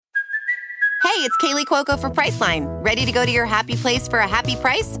Hey, it's Kaylee Cuoco for Priceline. Ready to go to your happy place for a happy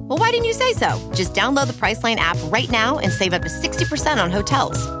price? Well, why didn't you say so? Just download the Priceline app right now and save up to 60% on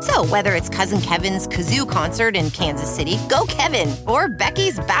hotels. So whether it's Cousin Kevin's Kazoo Concert in Kansas City, go Kevin, or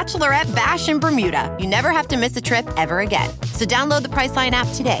Becky's Bachelorette Bash in Bermuda, you never have to miss a trip ever again. So download the Priceline app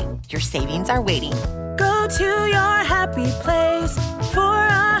today. Your savings are waiting. Go to your happy place for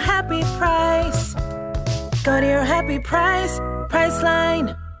a happy price. Go to your happy price,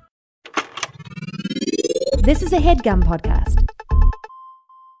 Priceline. This is a HeadGum podcast.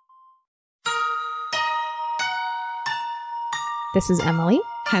 This is Emily,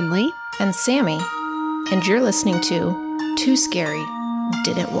 Henley, and Sammy, and you're listening to Too Scary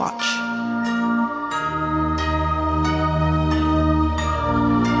Didn't Watch.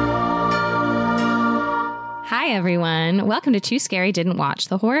 Hi, everyone. Welcome to Too Scary Didn't Watch,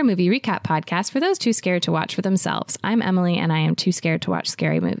 the horror movie recap podcast for those too scared to watch for themselves. I'm Emily, and I am too scared to watch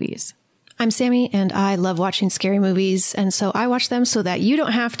scary movies. I'm Sammy, and I love watching scary movies, and so I watch them so that you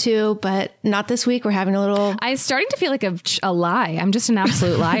don't have to, but not this week. We're having a little... I'm starting to feel like a lie. I'm just an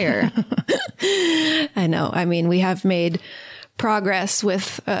absolute liar. I know. I mean, we have made progress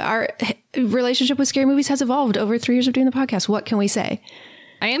with our relationship with scary movies has evolved over 3 years of doing the podcast. What can we say?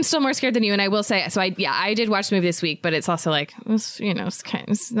 I am still more scared than you, and I will say, so I did watch the movie this week, but it's also like, it's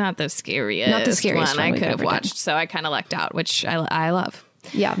not the scariest, not the scariest one I could have watched, so I kind of lucked out, which I love.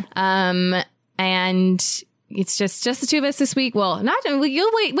 Yeah. And it's just the two of us this week. Well,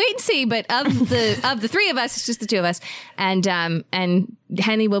 you'll wait and see, but of the three of us, it's just the two of us. And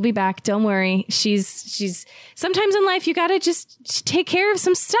Henny will be back. Don't worry. She's sometimes in life, you got to just take care of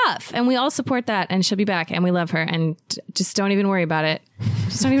some stuff, and we all support that, and she'll be back, and we love her, and just don't even worry about it.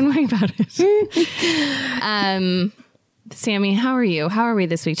 Just don't even worry about it. Sammy, how are you? How are we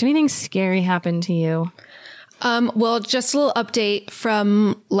this week? Did anything scary happen to you? Well, just a little update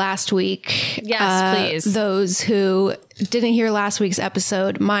from last week. Yes, please. Those who didn't hear last week's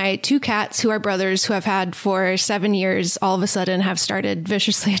episode, my 2 cats, who are brothers, who I've had for 7 years, all of a sudden have started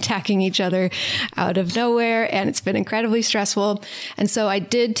viciously attacking each other out of nowhere, and it's been incredibly stressful. And so I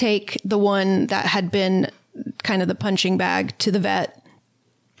did take the one that had been kind of the punching bag to the vet.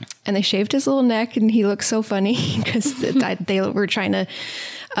 And they shaved his little neck, and he looked so funny because they were trying to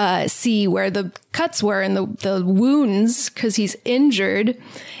see where the cuts were and the wounds, because he's injured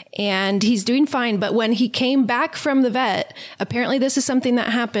and he's doing fine. But when he came back from the vet, apparently this is something that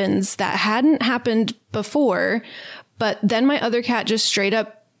happens that hadn't happened before. But then my other cat just straight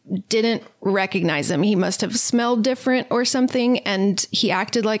up didn't recognize him. He must have smelled different or something, and he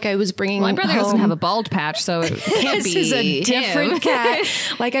acted like I was bringing my brother home. Doesn't have a bald patch, so it can't be This is a different him. cat.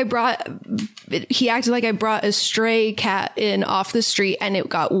 He acted like I brought a stray cat in off the street, and it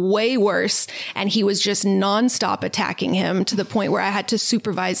got way worse, and he was just nonstop attacking him to the point where I had to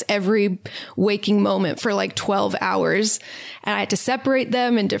supervise every waking moment for like 12 hours. And I had to separate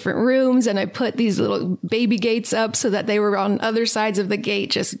them in different rooms, and I put these little baby gates up so that they were on other sides of the gate,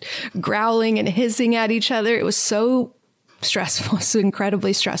 just growling and hissing at each other. It was so stressful, so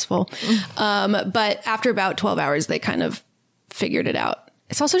incredibly stressful. But after about 12 hours, they kind of figured it out.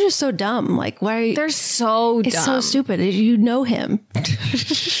 It's also just so dumb. Like, why? They're so dumb. It's so stupid. You know him.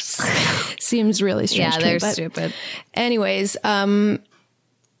 Seems really strange. Yeah, to me, they're stupid. Anyways,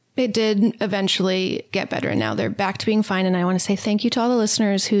 it did eventually get better, and now they're back to being fine. And I want to say thank you to all the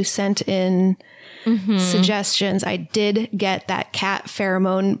listeners who sent in suggestions. I did get that cat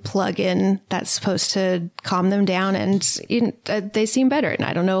pheromone plug-in that's supposed to calm them down, and they seem better. And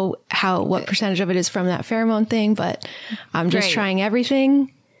I don't know what percentage of it is from that pheromone thing, but I'm just trying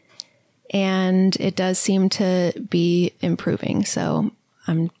everything, and it does seem to be improving. So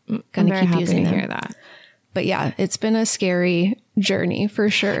I'm going to keep using them. Hear that. But yeah, it's been a scary journey for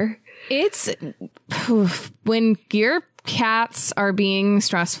sure. It's when your cats are being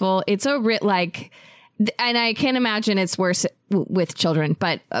stressful, it's and I can't imagine it's worse with children,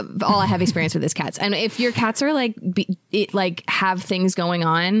 but all I have experience with is cats. And if your cats are have things going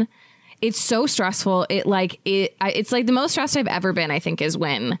on, it's so stressful. It's like the most stressed I've ever been, I think, is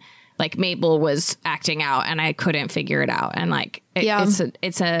when like Mabel was acting out and I couldn't figure it out. And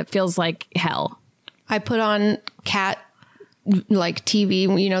it feels like hell. I put on cat like TV,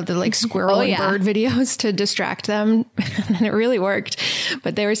 the like squirrel and bird videos to distract them. And it really worked.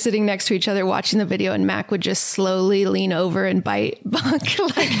 But they were sitting next to each other watching the video, and Mac would just slowly lean over and bite Buck,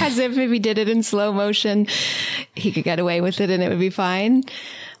 like as if he did it in slow motion, he could get away with it and it would be fine.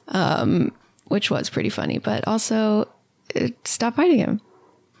 Which was pretty funny, but also stop biting him.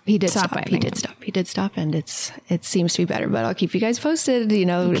 He did stop. He did stop, and it seems to be better. But I'll keep you guys posted.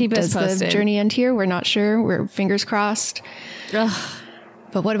 Keep us posted. The journey end here? We're not sure. We're fingers crossed. Ugh.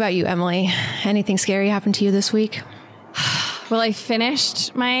 But what about you, Emily? Anything scary happened to you this week? Well, I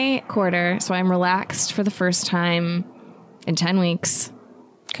finished my quarter, so I'm relaxed for the first time in 10 weeks.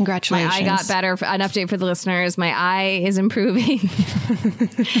 Congratulations. My eye got better. An update for the listeners. My eye is improving.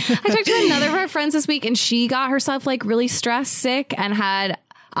 I talked to another of our friends this week, and she got herself like really stressed, sick, and had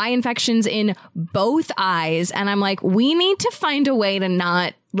eye infections in both eyes. And I'm like, we need to find a way to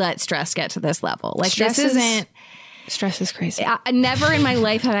not let stress get to this level. Like, stress is crazy. Never in my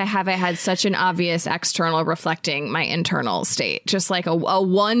life have I had such an obvious external reflecting my internal state. Just like a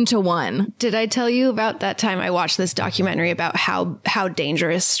 1-to-1. Did I tell you about that time I watched this documentary about how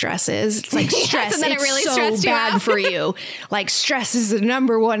dangerous stress is? It's like stress. And then it's it really so stressed you bad out. for you. Like, stress is the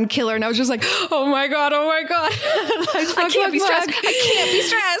 #1 killer. And I was just like, oh my God. Like, I can't be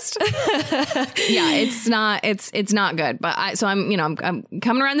stressed. Yeah, it's not good. But I'm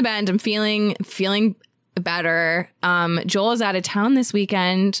coming around the bend. I'm feeling better. Joel is out of town this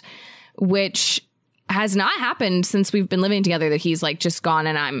weekend, which has not happened since we've been living together, that he's like just gone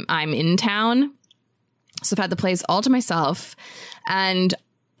and I'm in town. So I've had the place all to myself. And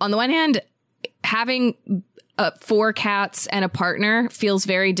on the one hand, having 4 cats and a partner feels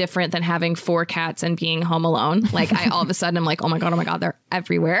very different than having 4 cats and being home alone. Like, I all of a sudden I'm like, oh my God, they're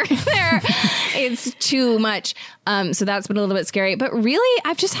everywhere. It's too much. So that's been a little bit scary. But really,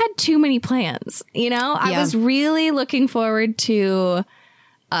 I've just had too many plans. I was really looking forward to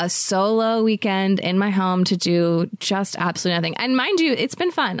a solo weekend in my home to do just absolutely nothing. And mind you, it's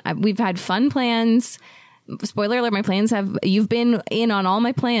been fun. We've had fun plans. Spoiler alert, you've been in on all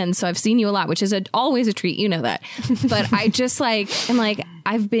my plans, so I've seen you a lot, which is always a treat. You know that. But I just I've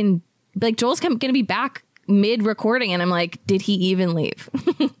been like, Joel's going to be back mid-recording, and I'm like, did he even leave?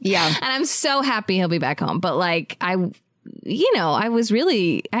 Yeah. And I'm so happy he'll be back home. But like, I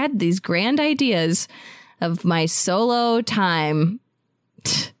had these grand ideas of my solo time.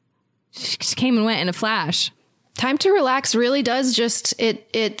 Just came and went in a flash. Time to relax really does just,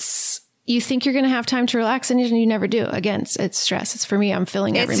 it's... You think you're going to have time to relax, and you never do. Again, it's stress. It's for me. I'm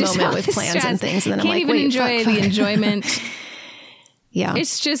filling every moment with plans and things, and then I'm like, even enjoy the enjoyment. Yeah,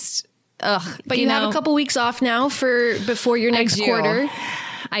 it's just, But you have a couple weeks off now before your next quarter.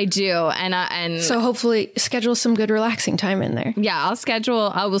 I do, and so hopefully schedule some good relaxing time in there. Yeah,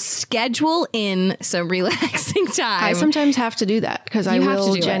 I will schedule in some relaxing time. I sometimes have to do that because I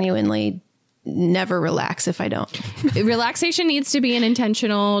will genuinely never relax if I don't. Relaxation needs to be an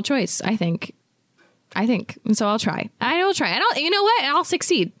intentional choice, I think. And so I'll try. I will try. You know what? I'll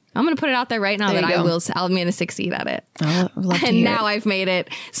succeed. I'm going to put it out there right now I'm going to succeed at it. And now I've made it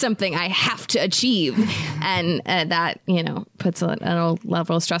something I have to achieve. And that, puts a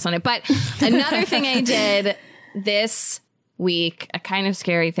level of stress on it. But another thing I did this week, a kind of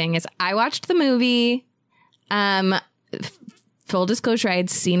scary thing, is I watched the movie, full disclosure, I had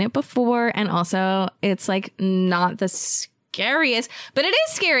seen it before, and also it's like not the scariest, but it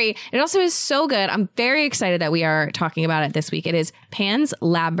is scary. It also is so good. I'm very excited that we are talking about it this week. It is Pan's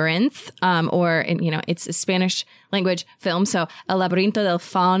Labyrinth, it's a Spanish language film, so El Laberinto del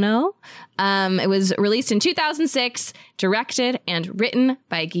Fauno. It was released in 2006, directed and written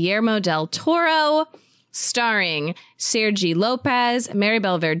by Guillermo del Toro, starring Sergi Lopez,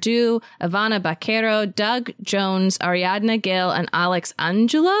 Maribel Verdú, Ivana Baquero, Doug Jones, Ariadna Gale, and Alex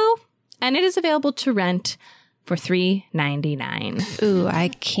Angelo. And it is available to rent for $3.99. Ooh, I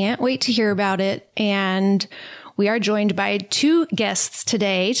can't wait to hear about it. And we are joined by 2 guests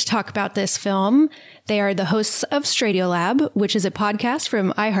today to talk about this film. They are the hosts of Stradiolab, which is a podcast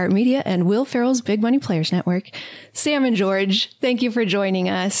from iHeartMedia and Will Ferrell's Big Money Players Network. Sam and George, thank you for joining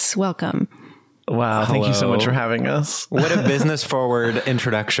us. Welcome. Wow, thank you so much for having us. What a business forward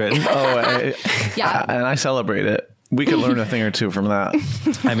introduction. And I celebrate it. We could learn a thing or two from that.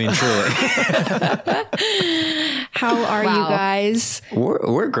 I mean, truly. How are you guys?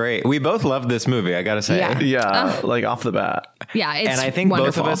 We're great. We both loved this movie, I gotta say. Yeah, like off the bat. Yeah, it's and I think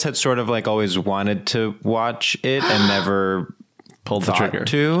wonderful. Both of us had sort of like always wanted to watch it and never pulled the trigger.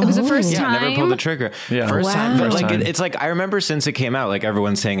 It was the first time. Never pulled the trigger. Yeah. First time. First Like time. it's like I remember since it came out, like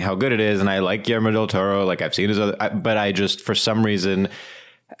everyone's saying how good it is, and I like Guillermo del Toro. Like I've seen his other, but I just for some reason.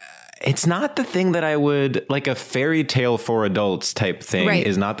 It's not the thing that I would like a fairy tale for adults type thing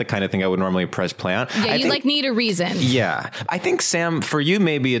is not the kind of thing I would normally press play on. Yeah, you need a reason. Yeah. I think Sam, for you,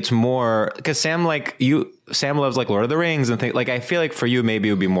 maybe it's more because Sam, like you Sam loves like Lord of the Rings and things. Like, I feel like for you, maybe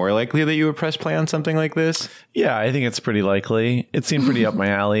it would be more likely that you would press play on something like this. Yeah, I think it's pretty likely. It seemed pretty up my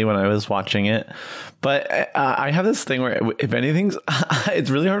alley when I was watching it. But I have this thing where if anything's,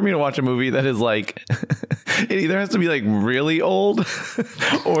 it's really hard for me to watch a movie that is like, it either has to be like really old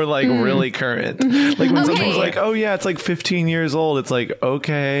or like really current. Like when something's like, oh yeah, it's like 15 years old. It's like,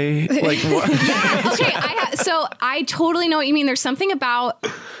 okay. Like what? Okay, so I totally know what you mean. There's something about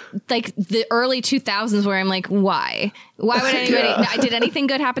like the early 2000s where I'm like, why would anybody, did anything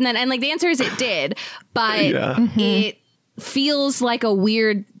good happen then? And like the answer is it did, but it feels like a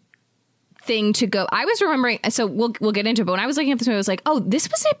weird thing to go. I was remembering, so we'll get into it, but when I was looking at this movie, I was like, oh, this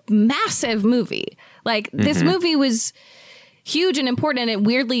was a massive movie. Like this movie was huge and important, and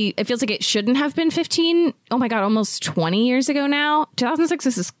it feels like it shouldn't have been 15, oh my God, almost 20 years ago now. 2006,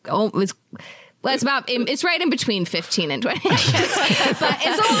 this is, it's right in between 15 and 20, I guess. But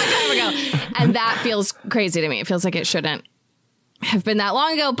it's a long time ago. And that feels crazy to me. It feels like it shouldn't have been that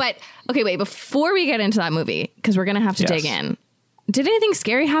long ago. But okay, wait, before we get into that movie, because we're going to have to dig in. Did anything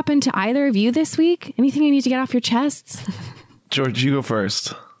scary happen to either of you this week? Anything you need to get off your chests? George, you go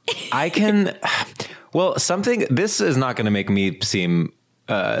first. I can, well, this is not going to make me seem,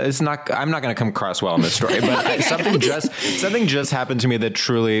 I'm not going to come across well in this story, but something just happened to me that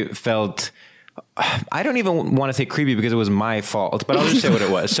truly felt, I don't even want to say creepy because it was my fault, but I'll just say what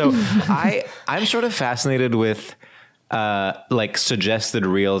it was. So I'm sort of fascinated with like suggested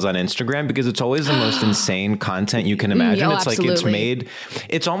reels on Instagram because it's always the most insane content you can imagine. Oh, it's absolutely. like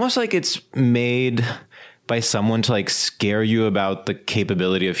it's almost like it's made by someone to like scare you about the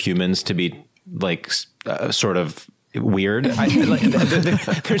capability of humans to be like sort of weird. I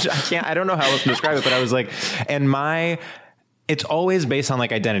don't know how else to describe it, but I was like, it's always based on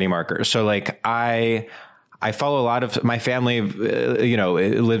like identity markers. So like I follow a lot of my family,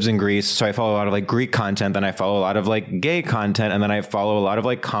 lives in Greece. So I follow a lot of like Greek content. Then I follow a lot of like gay content. And then I follow a lot of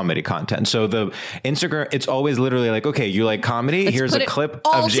like comedy content. So the Instagram, it's always literally like, okay, you like comedy? Here's a clip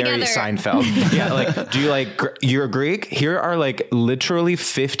of Jerry Seinfeld. Yeah. Like, do you like, you're Greek? Here are like literally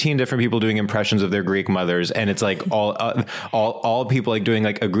 15 different people doing impressions of their Greek mothers. And it's like all people like doing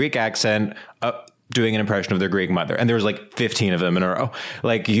like a Greek accent, doing an impression of their Greek mother. And there was like 15 of them in a row.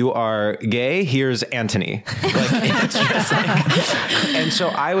 Like, you are gay, here's Antony. Like, it's just like, and so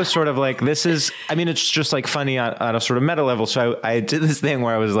I was sort of like, it's just like funny on a sort of meta level. So I did this thing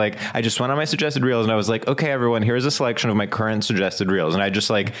where I was like, I just went on my suggested reels and I was like, okay, everyone, here's a selection of my current suggested reels. And I just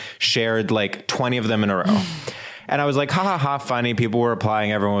like shared like 20 of them in a row. And I was like, ha ha ha, funny. People were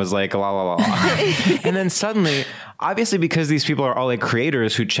replying. Everyone was like, la la la la. And then suddenly, obviously, because these people are all like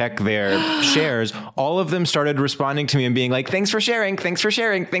creators who check their shares, all of them started responding to me and being like, thanks for sharing, thanks for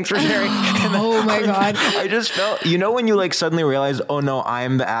sharing, thanks for sharing. Oh my God. I just felt, when you like suddenly realize, oh no,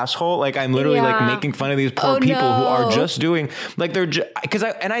 I'm the asshole. Like, I'm literally like making fun of these poor people who are just doing like because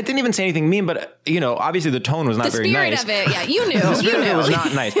I didn't even say anything mean, but obviously the tone was not very nice. The spirit of it, yeah, you knew. The spirit of it was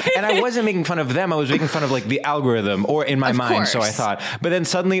not nice. And I wasn't making fun of them. I was making fun of like the algorithm or in my mind. Course. So I thought, but then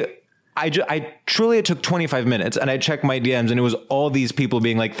suddenly I truly, it took 25 minutes and I checked my DMs and it was all these people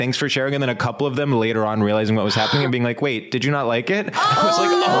being like, thanks for sharing. And then a couple of them later on realizing what was happening and being like, wait, did you not like it? I was like,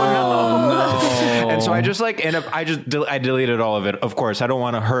 oh no. And so I just like, I deleted all of it. Of course, I don't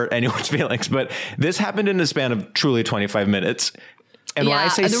want to hurt anyone's feelings, but this happened in the span of truly 25 minutes. And when I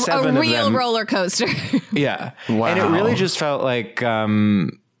say 7 of them, a real roller coaster. Yeah. Wow. And it really just felt like,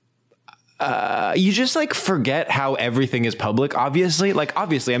 you just like forget how everything is public. Obviously,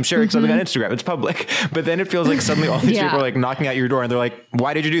 I'm sharing something on Instagram. It's public. But then it feels like suddenly all these people are like knocking at your door and they're like,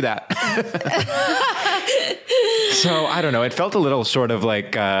 why did you do that? So I don't know. It felt a little sort of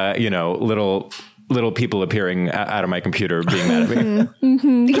like, little people appearing out of my computer being mad at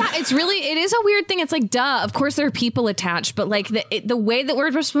me. Yeah, it is a weird thing. It's like, duh, of course there are people attached, but like the way that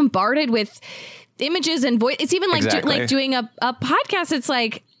we're just bombarded with images and voice, it's even like, like doing a podcast. It's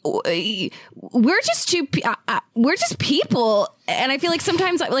like, we're just people, and I feel like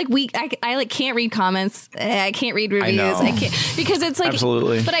sometimes like I like can't read comments, I can't read reviews, I can't, because it's like,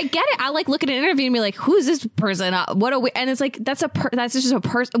 absolutely. But I get it. I like look at an interview and be like, who is this person? What are we? And it's like that's just a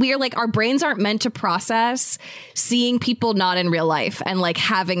person. We are like, our brains aren't meant to process seeing people not in real life and like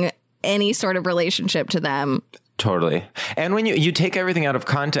having any sort of relationship to them. Totally. And when you take everything out of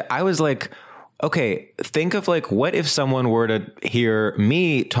context, I was like, okay, think of like, what if someone were to hear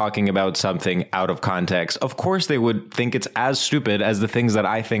me talking about something out of context? Of course, they would think it's as stupid as the things that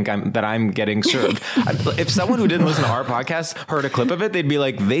I think I'm getting served. If someone who didn't listen to our podcast heard a clip of it, they'd be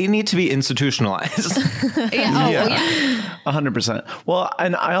like, they need to be institutionalized. Yeah. 100%. Well,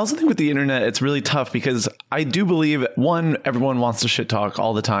 and I also think with the internet, it's really tough because I do believe, one, everyone wants to shit talk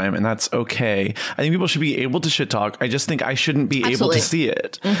all the time, and that's okay. I think people should be able to shit talk. I just think I shouldn't be able to see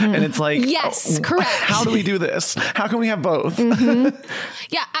it. And it's like, yes, correct. How do we do this? How can we have both? Yeah,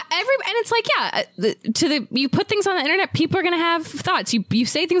 and it's like, you put things on the internet, people are going to have thoughts. You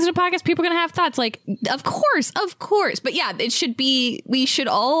say things in a podcast, people are going to have thoughts. Like, of course. But yeah, it should be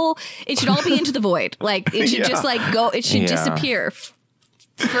all be into the void. Like, it should just like go. It should disappear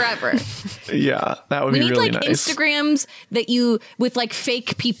forever. Yeah, that would be really nice. Instagrams that you with like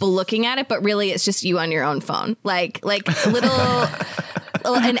fake people looking at it, but really it's just you on your own phone. Like a little.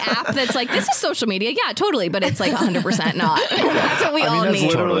 An app that's like, this is social media. Yeah, totally. But it's like 100% not. That's what we all need.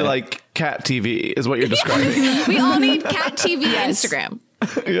 It's literally like cat TV is what you're describing. We all need cat TV Instagram.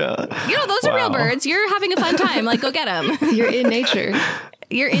 Yeah. You know, those are real birds. You're having a fun time. Like, go get them. You're in nature.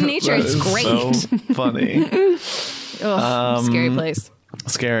 It's great. So funny. Scary place.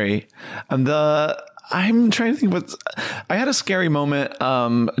 Scary. I'm trying to think I had a scary moment.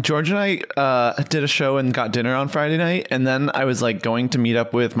 George and I did a show and got dinner on Friday night. And then I was like going to meet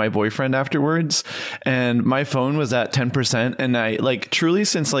up with my boyfriend afterwards. And my phone was at 10%. And I like truly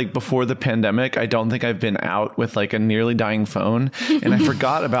since like before the pandemic, I don't think I've been out with like a nearly dying phone. And I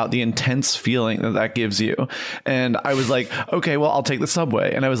forgot about the intense feeling that gives you. And I was like, okay, well, I'll take the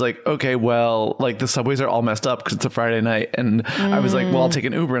subway. And I was like, okay, well, like the subways are all messed up because it's a Friday night. And I was like, well, I'll take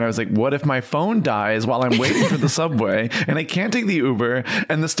an Uber. And I was like, what if my phone dies while I'm waiting for the subway and I can't take the Uber?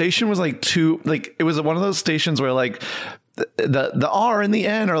 And the station was like it was one of those stations where like the R and the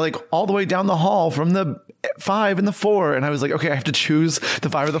N are like all the way down the hall from the 5 and the 4. And I was like, okay, I have to choose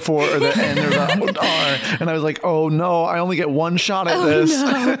the 5 or the 4 or the N or the R. And I was like, oh no, I only get one shot at this.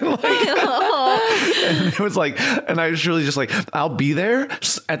 No. And it was like, and I was really just like, I'll be there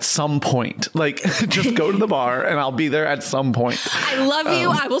at some point. Like, just go to the bar and I'll be there at some point. I love you.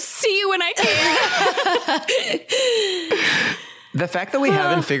 I will see you when I can. The fact that we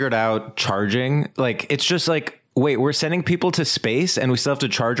haven't figured out charging, like, it's just like, wait, we're sending people to space and we still have to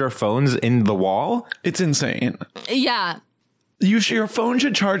charge our phones in the wall? It's insane. Yeah. Your phone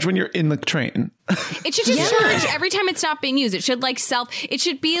should charge when you're in the train. It should just charge every time it's not being used. It should like it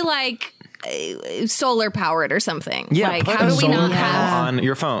should be like solar powered or something. Yeah, like put how do we solar not panel have on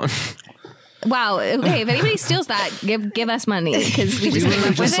your phone? Wow. Okay. If anybody steals that, give us money because we just came up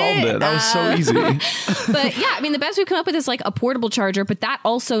with just solved it. That was so easy. But yeah, I mean, the best we've come up with is like a portable charger, but that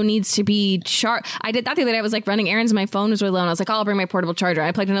also needs to be charged. I did that the other day. I was like running errands and my phone was really low. And I was like, I'll bring my portable charger. And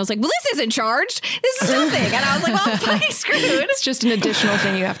I plugged in and I was like, well, this isn't charged. This is nothing. And I was like, well, I'm fucking screwed. It's just an additional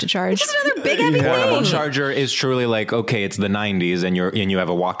thing you have to charge. It's just another big heavy thing. Portable charger is truly like, okay, it's the 90s and you have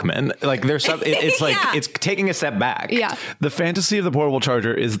a Walkman. Like there's some, it's like, it's taking a step back. Yeah. The fantasy of the portable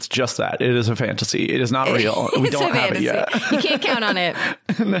charger is just that. It is a fantasy. It is not real. We don't have it yet. You can't count on it.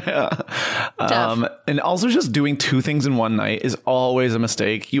 And also just doing two things in one night is always a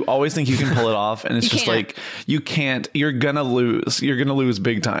mistake. You always think you can pull it off. And it's just like, you can't. You're going to lose. You're going to lose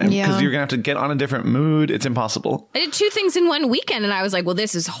big time. Because you're going to have to get on a different mood. It's impossible. I did 2 things in one weekend and I was like, well,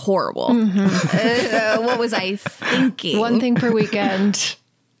 this is horrible. What was I thinking? 1 thing per weekend.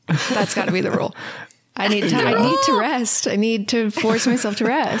 That's got to be the rule. I need to rest. I need to force myself to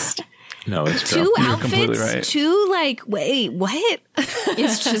rest. No, it's true. 2 outfits, right. 2 like, wait, what?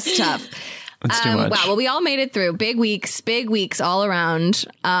 It's just tough. It's too much. Wow. Well, we all made it through. Big weeks all around.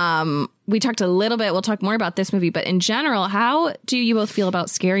 We talked a little bit. We'll talk more about this movie, but in general, how do you both feel about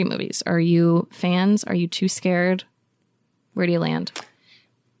scary movies? Are you fans? Are you too scared? Where do you land?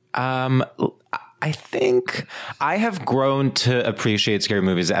 I think I have grown to appreciate scary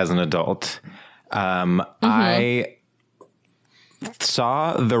movies as an adult. I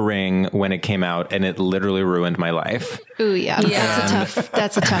saw The Ring when it came out and it literally ruined my life. Ooh, yeah.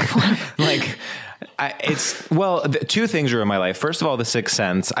 That's a tough one. Like, the 2 things ruined my life. First of all, The Sixth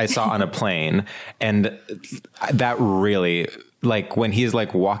Sense I saw on a plane, and that really, like, when he's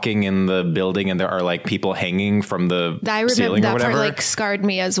like walking in the building and there are like people hanging from the ceiling or whatever. That part like scarred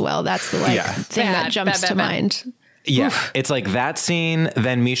me as well. That's the thing that jumps to mind. Yeah, it's like that scene,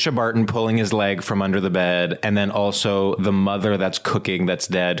 then Misha Barton pulling his leg from under the bed, and then also the mother that's cooking that's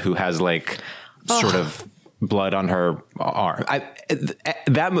dead who has like sort of blood on her arm.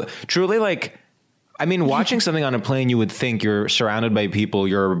 That truly, like, I mean, watching something on a plane, you would think you're surrounded by people,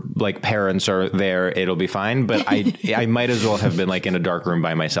 your like parents are there, it'll be fine. But I might as well have been like in a dark room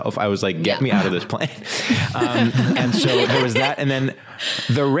by myself. I was like, get me out of this plane. And so there was that. And then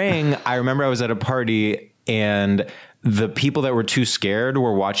The Ring, I remember I was at a party and the people that were too scared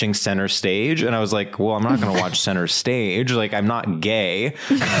were watching Center Stage. And I was like, well, I'm not going to watch Center Stage. Like, I'm not gay.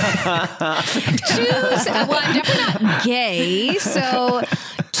 Well, I'm definitely not gay. So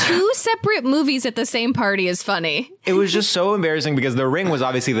 2 separate movies at the same party is funny. It was just so embarrassing because The Ring was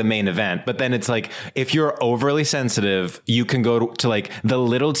obviously the main event. But then it's like, if you're overly sensitive, you can go to like the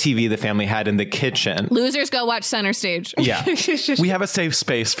little TV the family had in the kitchen. Losers go watch Center Stage. Yeah. We have a safe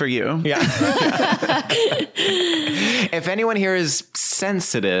space for you. Yeah. If anyone here is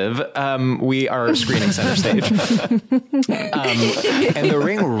sensitive, we are screening Center Stage. And The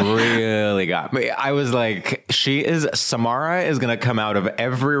Ring really got me. I was like, Samara is going to come out of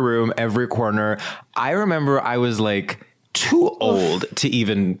every room, every corner. I remember I was like too old to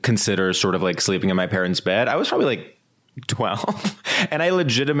even consider sort of like sleeping in my parents' bed. I was probably like 12. And I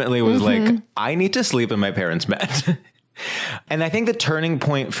legitimately was like, I need to sleep in my parents' bed. And I think the turning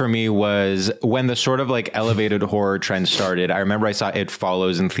point for me was when the sort of like elevated horror trend started. I remember I saw It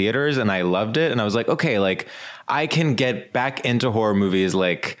Follows in theaters and I loved it. And I was like, okay, like I can get back into horror movies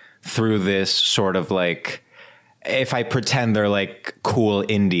like through this sort of like, if I pretend they're like cool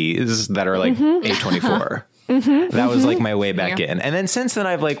indies that are like A24. That was like my way back in. And then since then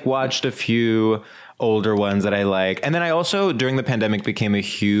I've like watched a few older ones that I like. And then I also during the pandemic became a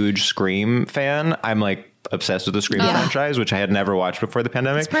huge Scream fan. I'm like obsessed with the Scream franchise, which I had never watched before the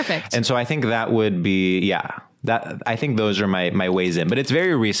pandemic. It's perfect. And so I think that would be, I think those are my ways in, but it's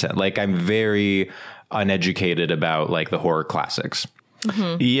very recent. Like I'm very uneducated about like the horror classics.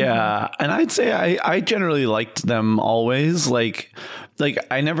 Yeah. And I'd say I generally liked them always. Like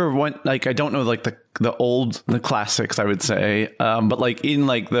I never went, like, I don't know, like the classics, I would say. But like in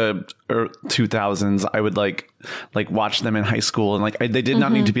like the 2000s, I would like watch them in high school. And like, they did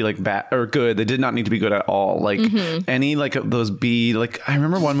not need to be like bad or good. They did not need to be good at all. Like any like of those like, I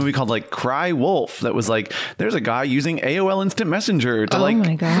remember one movie called like Cry Wolf that was like, there's a guy using AOL Instant Messenger to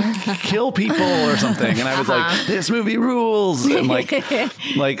like kill people or something. And I was like, this movie rules. And like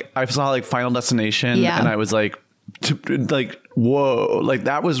I saw like Final Destination and I was like, whoa, like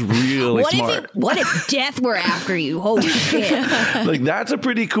that was really smart. What if death were after you? Holy shit. Like that's a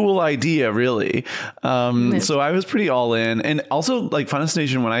pretty cool idea, really. So I was pretty all in. And also like Final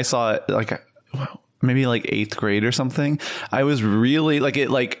Destination, when I saw it, like maybe like 8th grade or something, I was really like it,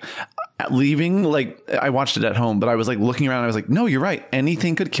 like leaving, like I watched it at home, but I was like looking around, I was like, no, you're right,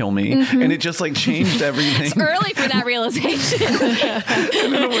 anything could kill me. And it just like changed everything. It's early for that realization.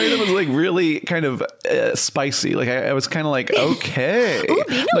 And in a way that was like really kind of spicy. Like I was kind of like, okay, ooh,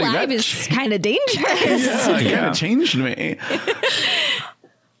 being like, alive is kind of dangerous. Yeah, it kind of changed me.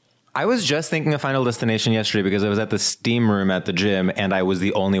 I was just thinking of Final Destination yesterday because I was at the steam room at the gym and I was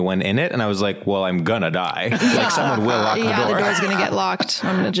the only one in it. And I was like, well, I'm gonna die. Like someone will lock the door. The door's going to get locked.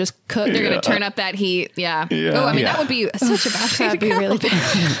 I'm going to just cook. They're going to turn up that heat. Yeah. Oh, I mean, that would be such a bad thing. That'd be really bad.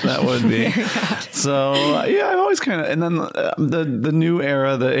 That would be. So yeah, I've always kind of, and then the new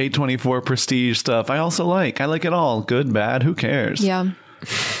era, the A24 prestige stuff, I also like. I like it all. Good, bad, who cares? Yeah.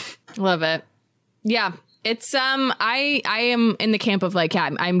 Love it. Yeah. It's I am in the camp of like,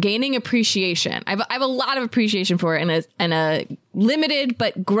 yeah, I'm gaining appreciation. I have a lot of appreciation for it and a limited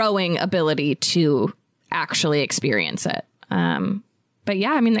but growing ability to actually experience it. But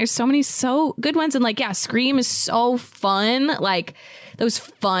yeah, I mean, there's so many so good ones, and like, yeah, Scream is so fun. Like those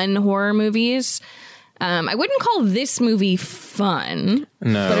fun horror movies. I wouldn't call this movie fun,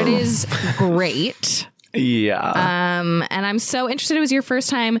 but it is great. Yeah. And I'm so interested. It was your first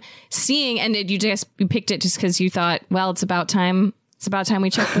time seeing, and you picked it just because you thought, well, it's about time we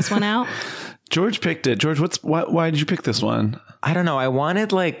check this one out. George picked it. George, why did you pick this one? I don't know. I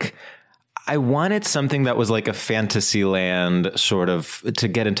wanted something that was like a fantasy land sort of to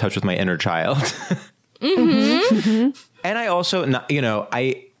get in touch with my inner child. And I also,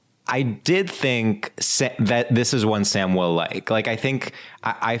 I did think that this is one Sam will like. Like, I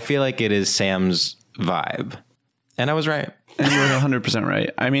feel like it is Sam's vibe, and I was right. And you were 100% right.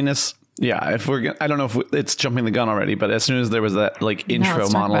 I mean, I don't know if it's jumping the gun already, but as soon as there was that like intro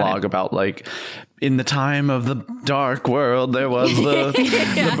monologue about like in the time of the dark world, there was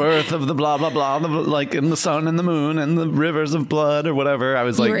the birth of the blah, blah, blah, like in the sun and the moon and the rivers of blood or whatever. I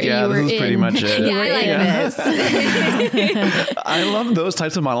was like, this is pretty much it. Yeah, I like this. I love those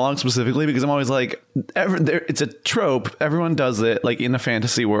types of monologues specifically because I'm always like, it's a trope. Everyone does it like in a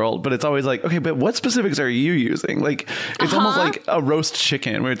fantasy world, but it's always like, okay, but what specifics are you using? Like, it's almost like a roast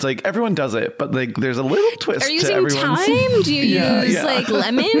chicken where it's like, everyone does it, but like there's a little twist Are you to using everyone's. time? Do you use like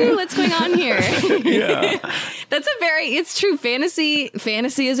lemon? What's going on here? Yeah. That's it's true. Fantasy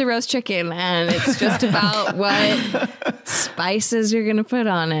is a roast chicken, and it's just about what spices you're going to put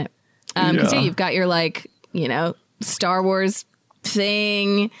on it. Because you've got your like, Star Wars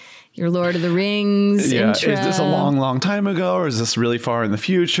thing, your Lord of the Rings intro. Is this a long, long time ago, or is this really far in the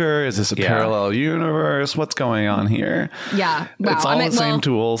future? Is this a parallel universe? What's going on here? Yeah. Wow. It's all the same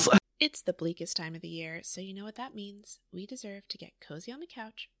tools. It's the bleakest time of the year, so you know what that means. We deserve to get cozy on the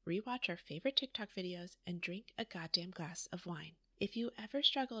couch, rewatch our favorite TikTok videos, and drink a goddamn glass of wine. If you ever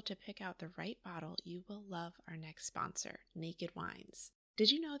struggle to pick out the right bottle, you will love our next sponsor, Naked Wines.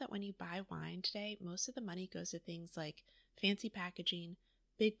 Did you know that when you buy wine today, most of the money goes to things like fancy packaging,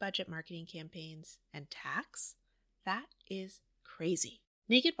 big budget marketing campaigns, and tax? That is crazy.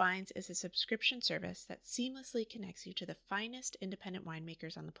 Naked Wines is a subscription service that seamlessly connects you to the finest independent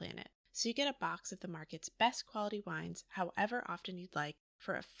winemakers on the planet. So you get a box of the market's best quality wines, however often you'd like,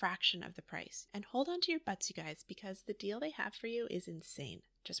 for a fraction of the price. And hold on to your butts, you guys, because the deal they have for you is insane.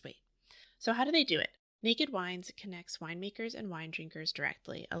 Just wait. So how do they do it? Naked Wines connects winemakers and wine drinkers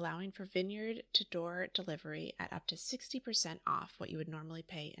directly, allowing for vineyard-to-door delivery at up to 60% off what you would normally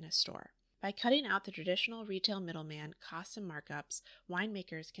pay in a store. By cutting out the traditional retail middleman costs and markups,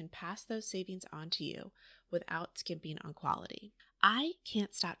 winemakers can pass those savings on to you without skimping on quality. I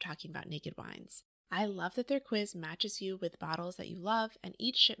can't stop talking about Naked Wines. I love that their quiz matches you with bottles that you love, and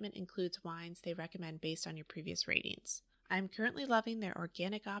each shipment includes wines they recommend based on your previous ratings. I'm currently loving their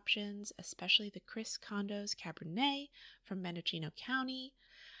organic options, especially the Chris Condo's Cabernet from Mendocino County,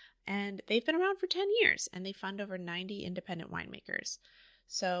 and they've been around for 10 years, and they fund over 90 independent winemakers.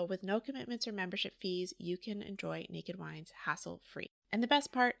 So with no commitments or membership fees, you can enjoy Naked Wines hassle-free. And the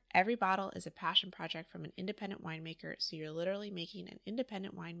best part, every bottle is a passion project from an independent winemaker, so you're literally making an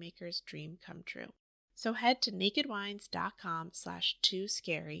independent winemaker's dream come true. So head to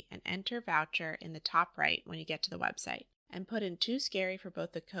nakedwines.com/tooscary and enter voucher in the top right when you get to the website. And put in Too Scary for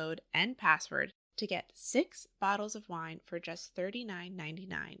both the code and password to get 6 bottles of wine for just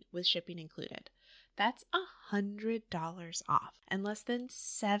 $39.99 with shipping included. That's $100 off and less than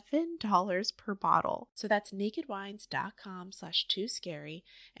 $7 per bottle. So that's nakedwines.com/tooscary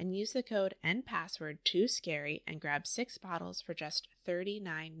and use the code and password TOOSCARY and grab 6 bottles for just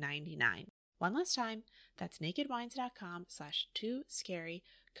 $39.99. One last time, that's nakedwines.com/tooscary,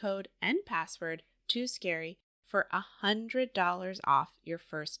 code and password TOOSCARY for $100 off your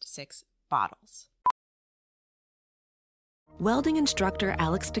first 6 bottles. Welding instructor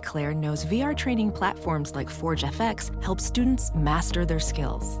Alex DeClaire knows VR training platforms like Forge FX help students master their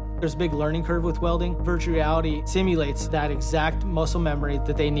skills. There's a big learning curve with welding. Virtual reality simulates that exact muscle memory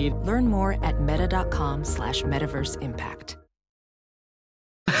that they need. Learn more at meta.com/metaverseimpact.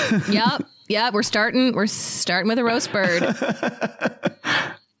 Yep. We're starting with a roast bird.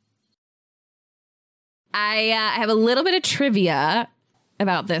 I have a little bit of trivia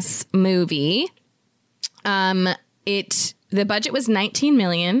about this movie. The budget was $19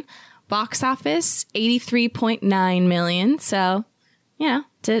 million, box office $83.9 million. So,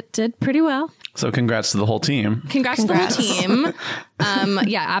 did pretty well. So congrats to the whole team. Congrats. To the whole team.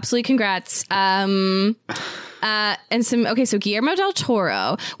 Absolutely congrats. So Guillermo del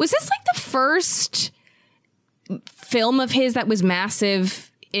Toro, was this like the first film of his that was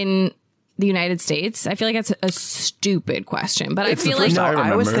massive in the United States? I feel like that's a stupid question, but It's I feel the like first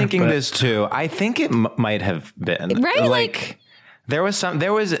I was thinking but- this too. I think it might have been Right? Like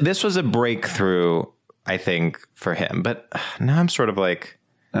this was a breakthrough, I think, for him. But now I'm sort of like,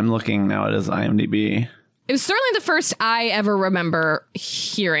 I'm looking now at his IMDb. it was certainly the first I ever remember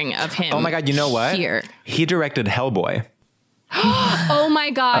hearing of him. oh my God, you know what? Here. He directed Hellboy. Oh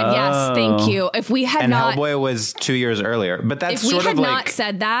my God. Yes. Thank you. If we had And not, Hellboy was 2 years earlier. But that's if we sort had of not like,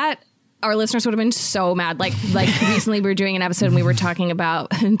 said that, our listeners would have been so mad. Like recently we were doing an episode and we were talking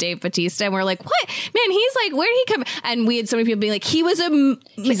about Dave Bautista and we're like, what? Man, he's like, where did he come? And we had so many people being like, he was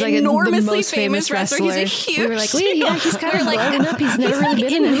He's like enormously the most famous wrestler. He's a huge. We were like, wait, yeah, he's kind of blowing up. He's never really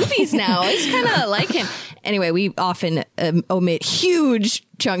been in in movies now. It's kind of like him. Anyway, we often omit huge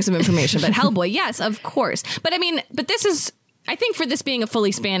chunks of information, but Hellboy, yes, of course. But I mean, this is, I think for this being a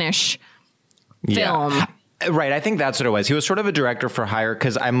fully Spanish film. Right. I think that's what it was. He was sort of a director for hire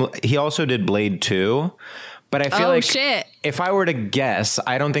because he also did Blade 2. But I feel like if I were to guess,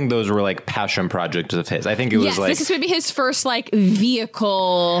 I don't think those were like passion projects of his. I think it was like... this would be his first like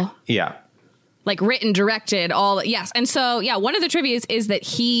vehicle. Yeah. Like written, directed, all. Yes. And so, yeah, one of the trivia is that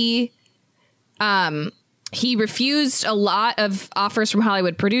he refused a lot of offers from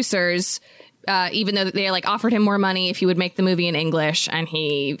Hollywood producers, even though they like offered him more money if he would make the movie in English. And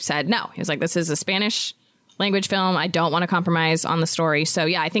he said no. He was like, this is a Spanish language film. I don't want to compromise on the story. So,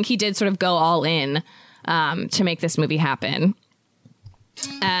 yeah, I think he did sort of go all in to make this movie happen.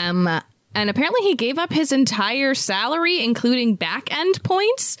 And apparently he gave up his entire salary, incling back end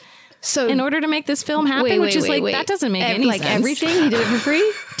points, in order to make this film happen, which is that doesn't make any sense. Everything? He did it for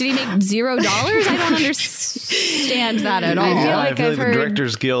free? Did he make $0? I don't understand that at all. I feel like the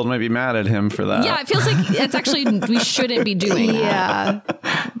Directors Guild might be mad at him for that. Yeah, it feels like it's actually, we shouldn't be doing that.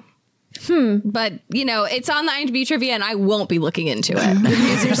 Yeah. But, it's on the IMDb trivia, and I won't be looking into it. The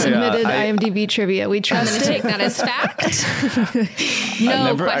user submitted IMDb trivia. We trust I'm going to take that as fact.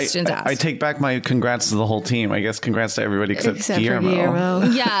 No questions asked. I take back my congrats to the whole team. I guess congrats to everybody except Guillermo.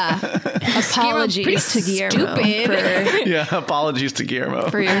 Yeah. Apologies to Guillermo. Apologies to Guillermo.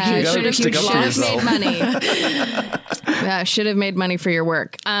 For your should have made money. Should have made money for your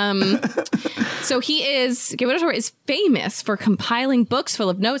work. So Guillermo del Toro is famous for compiling books full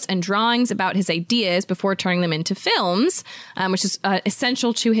of notes and drawings about his ideas before turning them into films, which is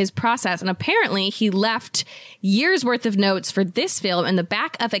essential to his process. And apparently he left years worth of notes for this film in the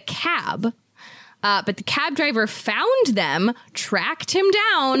back of a cab. But the cab driver found them, tracked him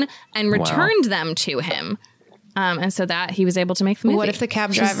down, and returned them to him. And so that he was able to make the movie. What if the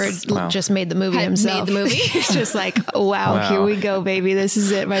cab driver just made the movie himself? Made the movie? It's just like, wow, here we go, baby. This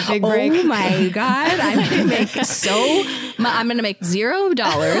is it, my big break. Oh my God. I'm going to make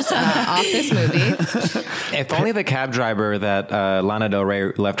 $0 off this movie. If only the cab driver that Lana Del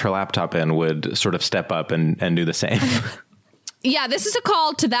Rey left her laptop in would sort of step up and do the same. Yeah, this is a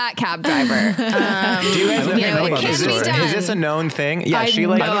call to that cab driver. Do you guys know about this story? Is this a known thing? Yeah, she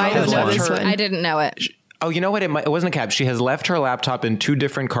like... I don't know this one. I didn't know it. Oh, you know what? It wasn't a cab. She has left her laptop in 2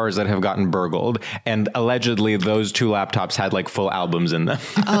 different cars that have gotten burgled. And allegedly those 2 laptops had like full albums in them.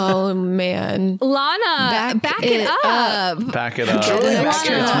 Oh, man. Lana, back it up. Back it up. Get an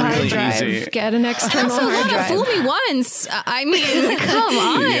external hard really drive. easy. Get an external Also, hard drive. fool me once. I mean, come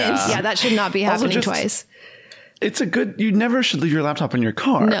on. Yeah, that should not be happening twice. It's you never should leave your laptop in your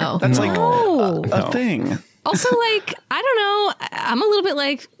car. No. That's like a thing. Also, like, I don't know. I'm a little bit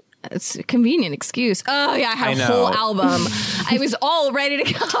like, it's a convenient excuse. Oh, yeah, I had a whole album. I was all ready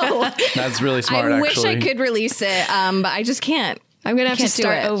to go. That's really smart, I wish I could release it, but I just can't. I'm going to have to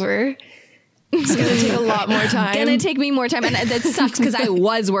start over. It's going to take a lot more time. It's going to take me more time. And that sucks because I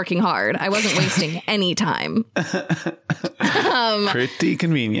was working hard. I wasn't wasting any time. Pretty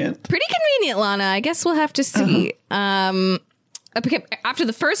convenient. Pretty convenient, Lana. I guess we'll have to see. After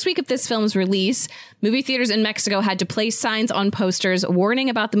the first week of this film's release, movie theaters in Mexico had to place signs on posters warning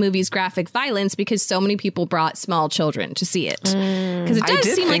about the movie's graphic violence because so many people brought small children to see it. Because it does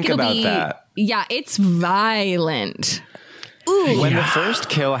seem like it'll be... That. Yeah, it's violent. Ooh, when the first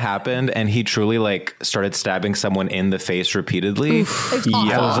kill happened and he truly like started stabbing someone in the face repeatedly,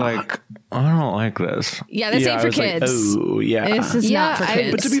 I was like, I don't like this. Yeah, this ain't for kids. Like, oh, yeah. This is not for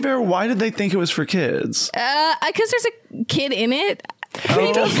kids. But to be fair, why did they think it was for kids? Because there's a kid in it.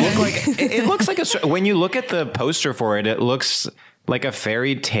 It does look like it looks like when you look at the poster for it, it looks like a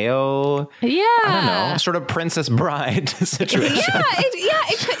fairy tale. Yeah, I don't know, sort of Princess Bride situation.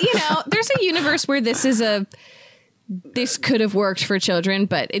 It could, there's a universe where this could have worked for children,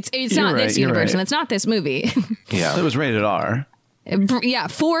 but it's not this universe, and it's not this movie. Yeah, it was rated R. Yeah,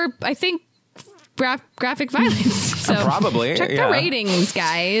 for I think graphic violence. So probably check the ratings,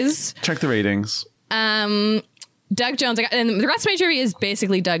 guys. Check the ratings. Doug Jones, and the rest of my trivia is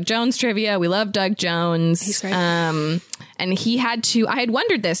basically Doug Jones trivia. We love Doug Jones. He's great. And I had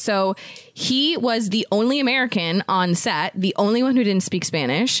wondered this. So he was the only American on set, the only one who didn't speak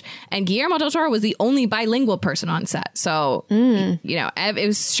Spanish. And Guillermo del Toro was the only bilingual person on set. So, it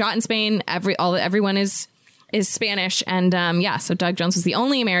was shot in Spain. Everyone is Spanish. And so Doug Jones was the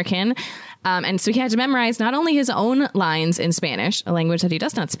only American. And so he had to memorize not only his own lines in Spanish, a language that he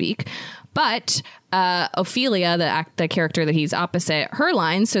does not speak, but Ophelia, the character that he's opposite, her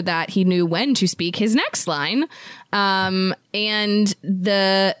lines, so that he knew when to speak his next line. And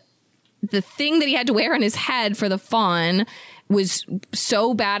the thing that he had to wear on his head for the fawn was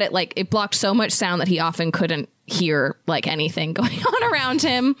so bad at it blocked so much sound that he often couldn't hear anything going on around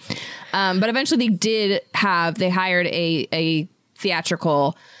him. But eventually they hired a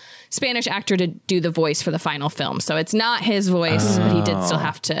theatrical Spanish actor to do the voice for the final film. So it's not his voice,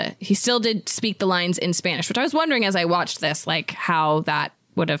 but he still did speak the lines in Spanish, which I was wondering as I watched this, like how that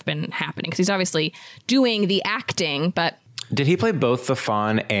would have been happening. Because he's obviously doing the acting, but... Did he play both the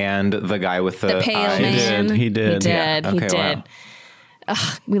faun and the guy with the pale eyes? man? He did. He did. Wow.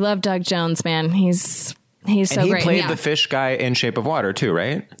 Ugh, we love Doug Jones, man. He's so great. He played the fish guy in Shape of Water too,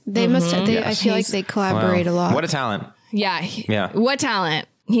 right? They must have. I feel like they collaborate a lot. What a talent! Yeah. What talent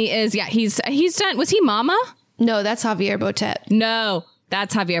he is. Yeah, he's done. Was he Mama? No, that's Javier Botet. No,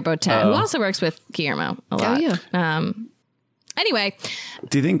 that's Javier Botet, who also works with Guillermo a lot. Oh yeah. Anyway,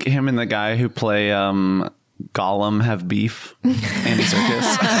 do you think him and the guy who play Gollum have beef? Andy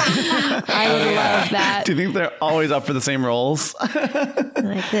Serkis. I would love that. Do you think they're always up for the same roles?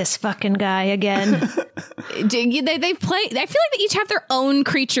 Like this fucking guy again. they play. I feel like they each have their own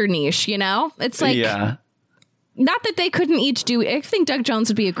creature niche. You know, it's like not that they couldn't each do. I think Doug Jones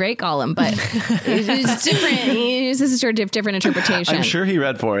would be a great Gollum, but it's different. This is sort of different interpretation. I'm sure he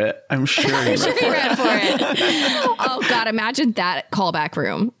read for it. I'm sure he read for it. Oh God, imagine that callback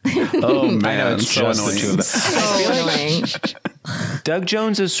room. Oh man, I know, it's so just annoying. the two of them. So annoying. Doug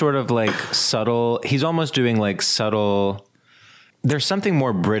Jones is sort of like subtle. He's almost doing like subtle. There's something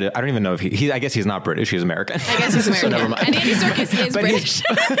more British. I don't even know if he I guess he's not British. He's American. I guess he's American. So never mind. And Andy Serkis is British.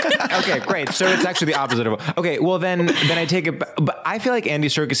 Okay, great. So it's actually the opposite of. Okay, well then I take it. But I feel like Andy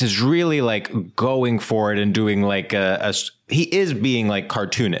Serkis is really like going for it and doing like he is being like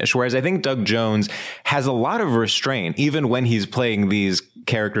cartoonish. Whereas I think Doug Jones has a lot of restraint, even when he's playing these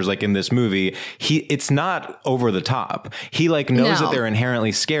characters like in this movie. It's not over the top. He like knows that they're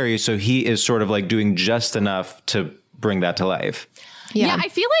inherently scary, so he is sort of like doing just enough to bring that to life. Yeah, I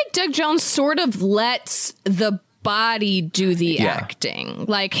feel like Doug Jones sort of lets the body do the acting.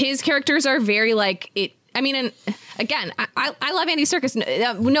 Like his characters are very like it. I mean, and again, I love Andy Serkis.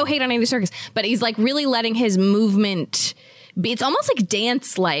 No hate on Andy Serkis, but he's like really letting his movement be. It's almost like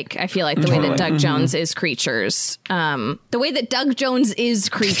dance-like. I feel like the way that Doug Jones is creatures. The way that Doug Jones is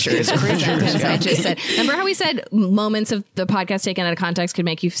creatures. I just said. Remember how we said moments of the podcast taken out of context could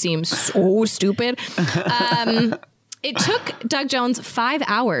make you seem so stupid? It took Doug Jones 5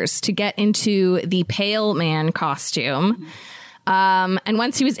 hours to get into the pale man costume. And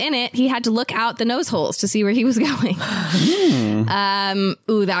once he was in it, he had to look out the nose holes to see where he was going.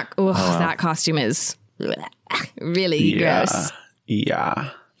 That costume is really gross.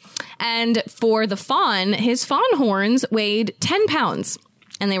 Yeah. And for the faun, his faun horns weighed 10 pounds.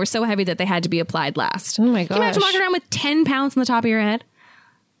 And they were so heavy that they had to be applied last. Oh my gosh. Can you imagine walking around with 10 pounds on the top of your head?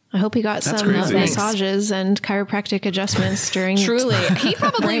 I hope he got some massages and chiropractic adjustments during. Truly, he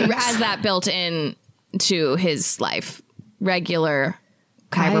probably has that built in to his life. Regular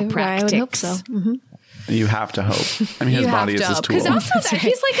chiropractic. I would hope so. Mm-hmm. You have to hope. I mean, his body is his tool. Because also,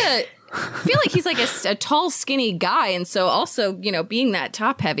 he's like I feel like he's like a tall, skinny guy, and so also, you know, being that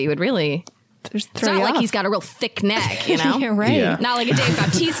top heavy would really. It's not like he's got a real thick neck, you know? Yeah, right. Yeah. Not like a Dave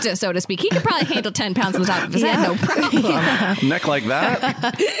Bautista, so to speak. He could probably handle 10 pounds on the top of his head, no problem. Neck like that?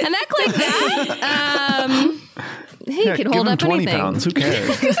 A neck like that? He could hold up 20 anything. Pounds. Who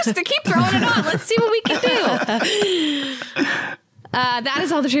cares? Just to keep throwing it on. Let's see what we can do. That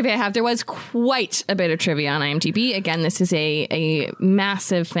is all the trivia I have. There was quite a bit of trivia on IMDb. Again, this is a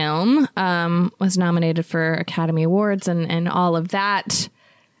massive film. Was nominated for Academy Awards and all of that.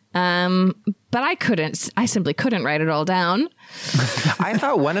 But I simply couldn't write it all down. I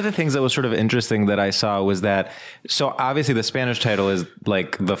thought one of the things that was sort of interesting that I saw was that, so obviously the Spanish title is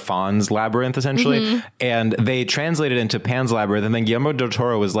like the Faun's Labyrinth, essentially, and they translated it into Pan's Labyrinth, and then Guillermo del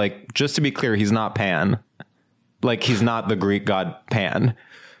Toro was like, just to be clear, he's not Pan. Like, he's not the Greek god Pan.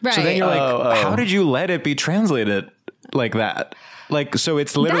 Right. So then you're like, how did you let it be translated like that? Like, so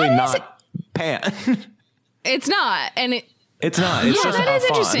it's literally not Pan. It's not, and it's not. It's just that is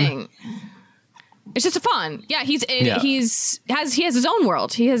interesting. It's just a faun. Yeah, he has his own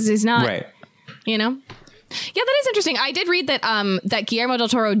world. He's not right. You know. Yeah, that is interesting. I did read that that Guillermo del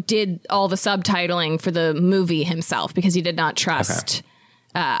Toro did all the subtitling for the movie himself because he did not trust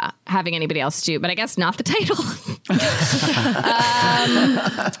having anybody else do. But I guess not the title.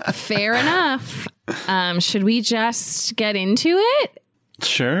 Fair enough. Should we just get into it?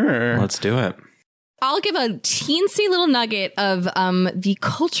 Sure. Let's do it. I'll give a teensy little nugget of the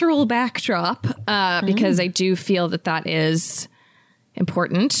cultural backdrop because I do feel that is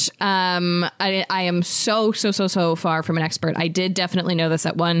important. I am so far from an expert. I did definitely know this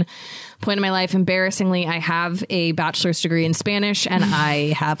at one point in my life. Embarrassingly, I have a bachelor's degree in Spanish and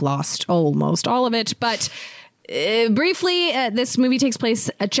I have lost almost all of it. But briefly, this movie takes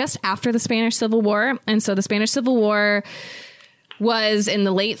place just after the Spanish Civil War. And so the Spanish Civil War was in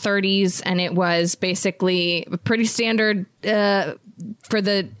the late 30s, and it was basically pretty standard for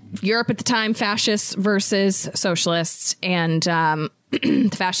the Europe at the time, fascists versus socialists, and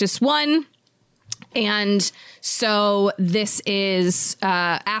the fascists won. And so this is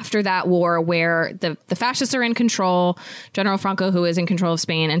after that war where the fascists are in control, General Franco, who is in control of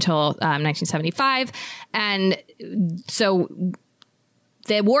Spain until 1975. And so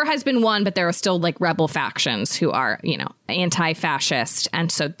the war has been won, but there are still like rebel factions who are, you know, anti-fascist. And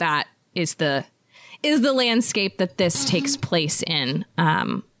so that is the landscape that this takes place in,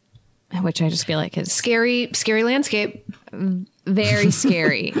 which I just feel like is Scary landscape. very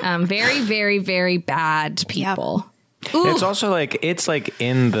scary. Very, very, very bad people. Yep. It's also like, it's like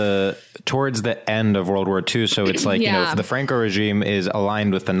towards the end of World War II. So it's like, you know, the Franco regime is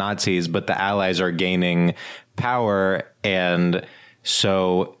aligned with the Nazis, but the Allies are gaining power. And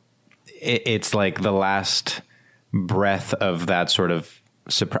so it's like the last breath of that sort of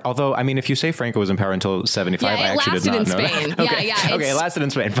although, I mean, if you say Franco was in power until 75, I actually did not know that. Okay. Okay, it lasted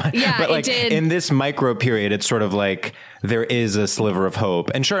in Spain. Fine. Yeah, but like it did. In this micro period, it's sort of like there is a sliver of hope.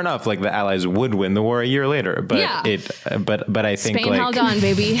 And sure enough, like the Allies would win the war a year later. But but I think Spain held on,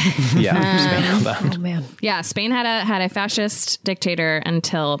 baby. Spain held on. Oh man. Yeah, Spain had a fascist dictator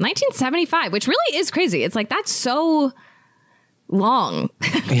until 1975, which really is crazy. It's like that's so long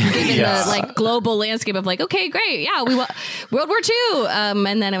given the like global landscape of like, okay, great, yeah, we World War II,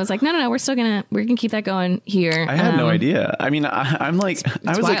 and then it was like, no, we're gonna keep that going here. I had no idea. I mean, I was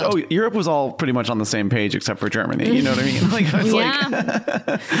wild. like, oh, Europe was all pretty much on the same page except for Germany. You know what I mean? Like, I was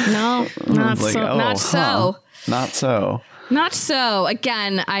not so. Not so.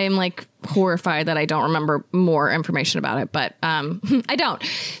 Again, I am like horrified that I don't remember more information about it, but I don't.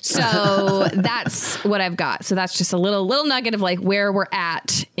 So that's what I've got. So that's just a little nugget of like where we're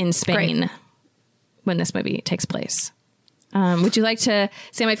at in Spain when this movie takes place. Would you like to,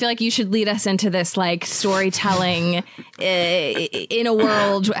 Sam? I feel like you should lead us into this like storytelling in a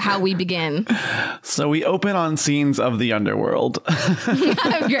world, how we begin. So we open on scenes of the underworld.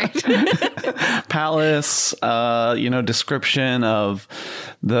 Great. Palace, description of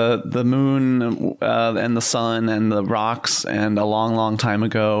the moon and the sun and the rocks, and a long, long time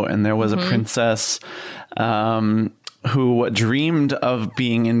ago. And there was a princess who dreamed of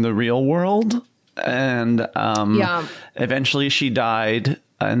being in the real world. And eventually she died,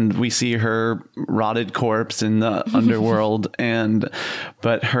 and we see her rotted corpse in the underworld.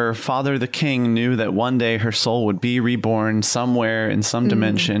 But her father, the king, knew that one day her soul would be reborn somewhere in some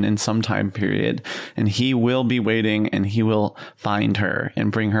dimension in some time period, and he will be waiting, and he will find her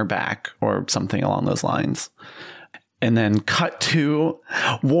and bring her back, or something along those lines. And then cut to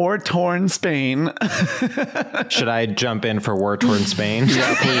war-torn Spain. Should I jump in for war-torn Spain?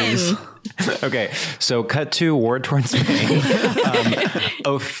 Yeah, please. Okay, so cut to war-torn Spain.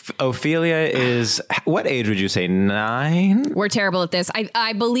 Ophelia is, what age would you say, 9? We're terrible at this.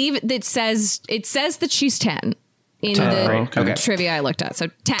 I believe it says that she's 10 in the trivia I looked at. So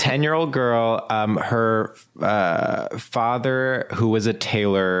 10. 10-year-old girl. Her father, who was a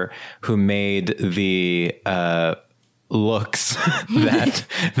tailor, who made the looks that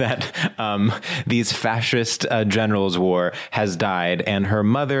these fascist generals wore, has died, and her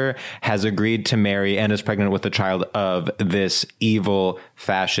mother has agreed to marry and is pregnant with the child of this evil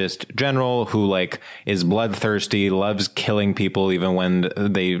fascist general who like is bloodthirsty, loves killing people even when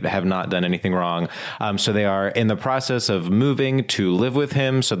they have not done anything wrong. So they are in the process of moving to live with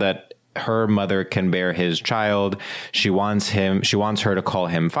him so that her mother can bear his child. She wants her to call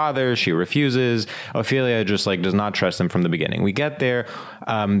him father. She refuses. Ophelia just like does not trust him from the beginning. We get there.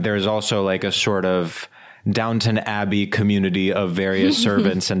 There's also like a sort of Downton Abbey community of various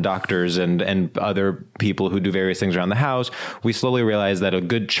servants and doctors and other people who do various things around the house. We slowly realize that a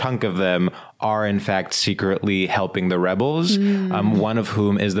good chunk of them are in fact secretly helping the rebels. One of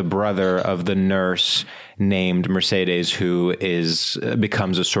whom is the brother of the nurse named Mercedes, who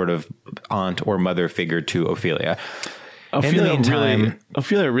becomes a sort of aunt or mother figure to Ophelia.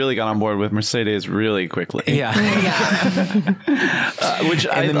 Ophelia really got on board with Mercedes really quickly. Yeah.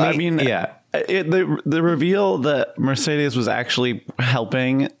 The reveal that Mercedes was actually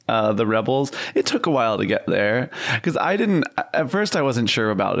helping the rebels, it took a while to get there, because at first I wasn't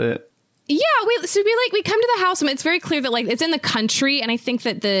sure about it. Yeah, we come to the house and it's very clear that like it's in the country, and I think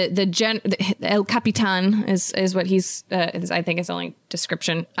that the El Capitan is what he's I think his only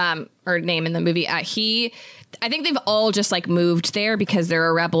description or name in the movie. I think they've all just like moved there because there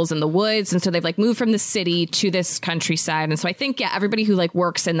are rebels in the woods, and so they've like moved from the city to this countryside, and so I think everybody who like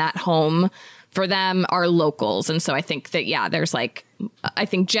works in that home for them are locals, and so I think that there's like I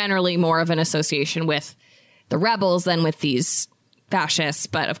think generally more of an association with the rebels than with these fascists,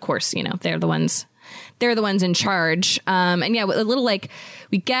 but of course, they're the ones in charge. And yeah, a little like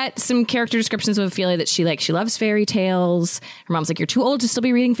we get some character descriptions of Ophelia that she loves fairy tales. Her mom's like, you're too old to still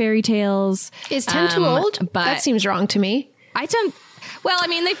be reading fairy tales. Is 10 too old? But that seems wrong to me. Well, I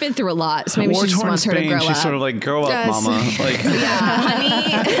mean, they've been through a lot, so maybe she just wants her to grow up. She's sort of like, grow up, mama. Like, yeah,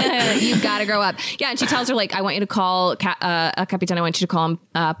 honey, you've got to grow up. Yeah, and she tells her, like, I want you to call Capitan, I want you to call him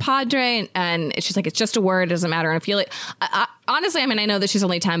Padre. And she's like, it's just a word, it doesn't matter. And Ophelia, honestly, I mean, I know that she's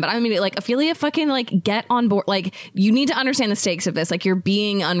only 10, but I mean, like, Ophelia, fucking, like, get on board. Like, you need to understand the stakes of this. Like, you're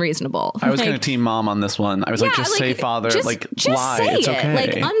being unreasonable. I was going to team mom on this one. I was like, just say father. Just lie. Say it's okay.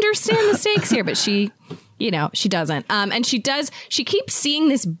 Like, understand the stakes here. But she doesn't. And she keeps seeing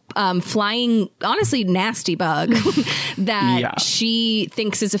this flying, honestly, nasty bug that she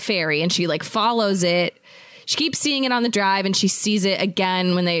thinks is a fairy, and she like follows it. She keeps seeing it on the drive, and she sees it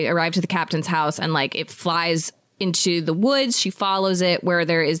again when they arrive to the captain's house, and like it flies into the woods. She follows it where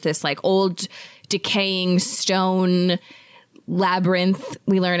there is this like old decaying stone labyrinth,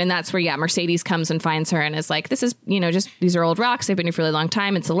 we learn, and that's where Mercedes comes and finds her and is like, this is just these are old rocks, they've been here for a really long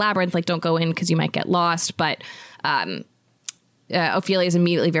time, it's a labyrinth, like don't go in because you might get lost. But Ophelia is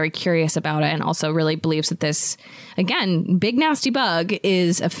immediately very curious about it, and also really believes that this, again, big nasty bug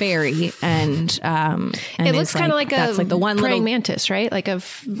is a fairy, and it looks kind of like that's like the one praying little mantis, right? Like a it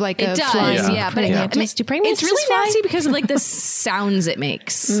does, flying yeah. praying mantis. Do praying mantises it's really fly? nasty because of like the sounds it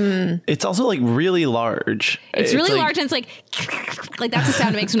makes. It's also like really large. It's really large, and it's like that's the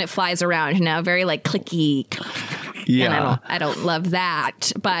sound it makes when it flies around. Very like clicky. Yeah, and I don't love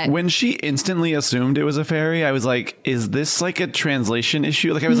that. But when she instantly assumed it was a fairy, I was like, is this like a translation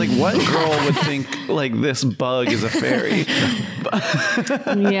issue? Like I was like, what girl would think like this bug is a fairy?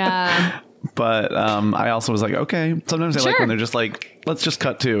 Yeah. But I also was like, okay. Sometimes I like when they're just like, let's just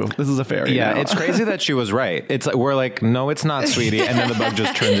cut to this is a fairy. Yeah, now. it's crazy that she was right. It's like we're like, no, it's not, sweetie, and then the bug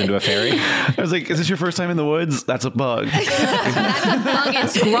just turns into a fairy. I was like, is this your first time in the woods? That's a bug. That's a bug.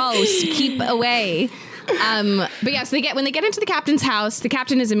 It's gross. Keep away. But yeah, so when they get into the captain's house, the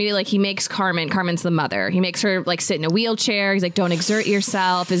captain is immediately like, he makes Carmen's the mother. He makes her like sit in a wheelchair. He's like, don't exert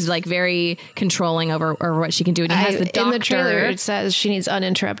yourself, is like very controlling over what she can do. And he has the doctor. In the trailer, it says she needs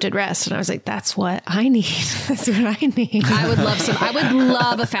uninterrupted rest. And I was like, that's what I need. That's what I need. I would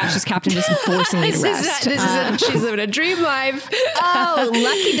love a fascist captain just forcing me to rest. She's living a dream life. Oh,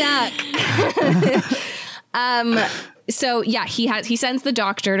 lucky duck. So yeah, he sends the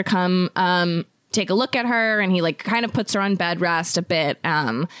doctor to come, take a look at her, and he like kind of puts her on bed rest a bit.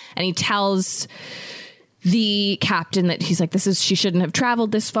 And he tells the captain that he's like, she shouldn't have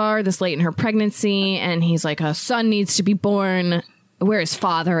traveled this far this late in her pregnancy. And he's like, a son needs to be born where his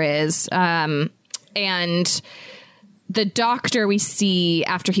father is. And the doctor, we see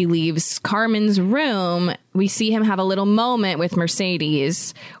after he leaves Carmen's room, we see him have a little moment with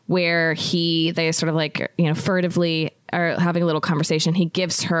Mercedes where they sort of like, furtively are having a little conversation. He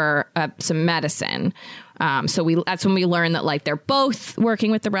gives her some medicine. So that's when we learn that like they're both working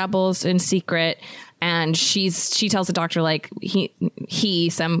with the rebels in secret. And she tells the doctor like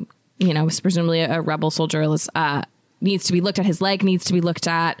some presumably a rebel soldier needs to be looked at. His leg needs to be looked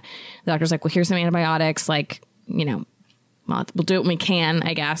at. The doctor's like, well, here's some antibiotics. Like, well, we'll do it when we can,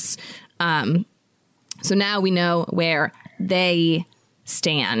 I guess. So now we know where they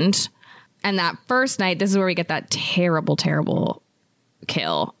stand. And that first night, this is where we get that terrible, terrible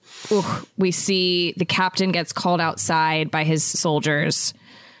kill. Ooh, we see the captain gets called outside by his soldiers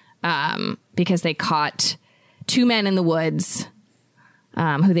because they caught two men in the woods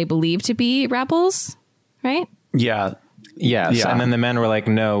who they believe to be rebels, right? Yeah. Yes. Yeah. And then the men were like,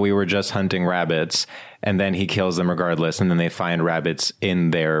 no, we were just hunting rabbits. And then he kills them regardless. And then they find rabbits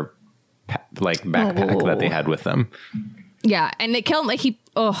in their backpack that they had with them. Yeah. And they kill him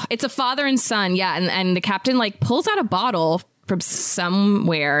it's a father and son. Yeah. And the captain like pulls out a bottle from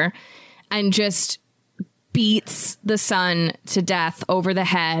somewhere and just beats the son to death over the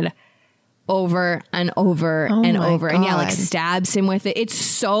head over and over and over. God. And yeah, like stabs him with it. It's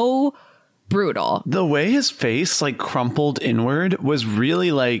so brutal. The way his face like crumpled inward was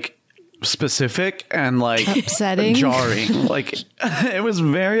really like specific and like upsetting, jarring. Like it was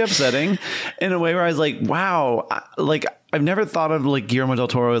very upsetting in a way where I was like, wow, like I've never thought of like Guillermo del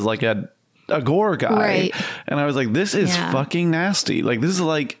Toro as like a gore guy. Right. And I was like, this is fucking nasty. Like this is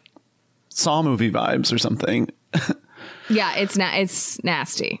like Saw movie vibes or something. Yeah, it's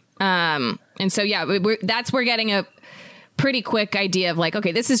nasty. And so yeah, we're getting a pretty quick idea of like,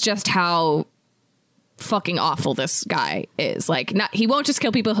 okay, this is just how fucking awful this guy is. Like, he won't just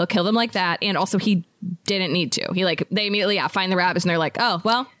kill people, he'll kill them like that. And also he didn't need to. They immediately find the rabbits and they're like, oh,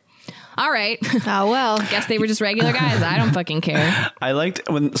 well, all right. Oh, well. Guess they were just regular guys. I don't fucking care. I liked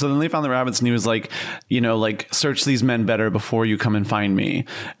so then they found the rabbits and he was like, like, search these men better before you come and find me.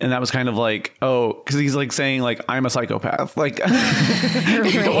 And that was kind of like, oh, because he's like saying like, I'm a psychopath. Like,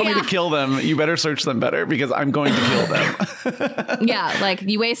 if you don't want me to kill them, you better search them better because I'm going to kill them. Yeah. Like,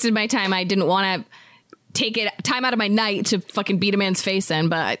 you wasted my time. I didn't want to take time out of my night to fucking beat a man's face in,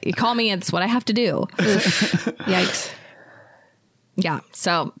 but you call me, it's what I have to do. Yikes. Yeah,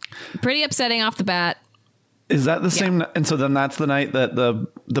 so pretty upsetting off the bat. Is that the same? And so then that's the night that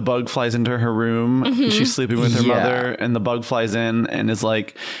the bug flies into her room. She's sleeping with her mother, and the bug flies in and is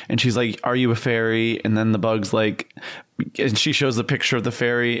like, and she's like, "Are you a fairy?" And then the bug's like, and she shows the picture of the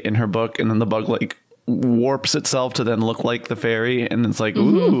fairy in her book, and then the bug like warps itself to then look like the fairy, and it's like,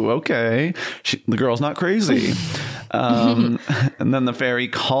 ooh, okay, the girl's not crazy. And then the fairy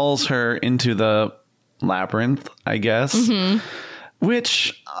calls her into the labyrinth, I guess.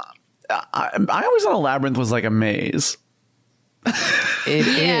 Which I always thought a labyrinth was like a maze.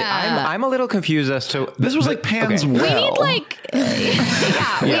 I'm a little confused as to this was like Pan's well. We need like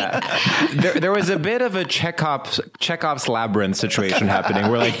There was a bit of a Chekhov's labyrinth situation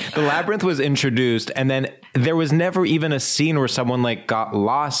happening where like the labyrinth was introduced and then there was never even a scene where someone like got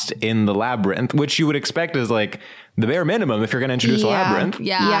lost in the labyrinth, which you would expect is like the bare minimum if you're going to introduce a labyrinth.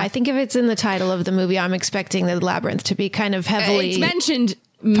 Yeah, I think if it's in the title of the movie, I'm expecting the labyrinth to be kind of heavily it's mentioned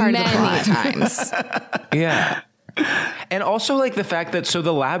part many of the plot. times. Yeah. And also like the fact that so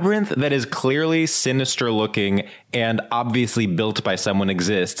the labyrinth that is clearly sinister looking and obviously built by someone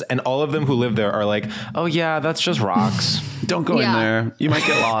exists. And all of them who live there are like, oh yeah, that's just rocks. Don't go in there. You might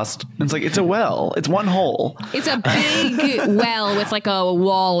get lost. And it's like, it's a well. It's one hole. It's a big well with like a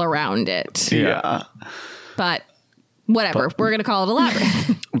wall around it. Yeah. But whatever. We're going to call it a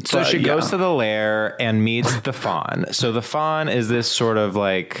labyrinth. So she goes to the lair and meets the fawn. So the fawn is this sort of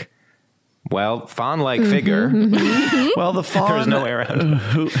like, well, fawn-like figure. Well, the fawn, there's no way around.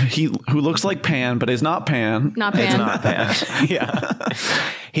 Who looks like Pan, but is not Pan. Not Pan. It's not Pan. Yeah.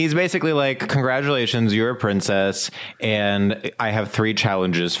 He's basically like, congratulations, you're a princess, and I have 3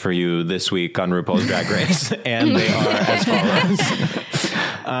 challenges for you this week on RuPaul's Drag Race, and they are as follows.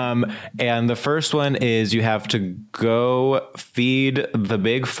 And the first one is you have to go feed the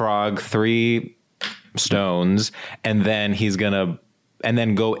big frog 3 stones, and then he's gonna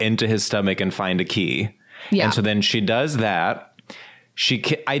go into his stomach and find a key. Yeah. And so then she does that.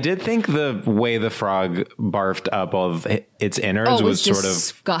 I did think the way the frog barfed up all of its innards was sort of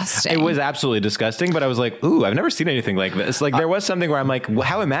disgusting. It was absolutely disgusting, but I was like, ooh, I've never seen anything like this. Like there was something where I'm like, well,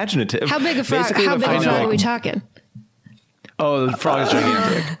 how imaginative. How big a frog? How big a frog are we talking? Oh, the frog is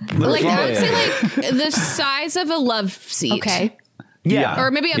gigantic. Like I would say like the size of a love seat. Okay. Yeah. Or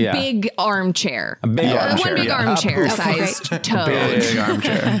maybe a big armchair. A big armchair. One big armchair sized toad. Big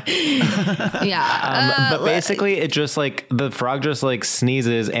armchair. Yeah. But basically it just like the frog just like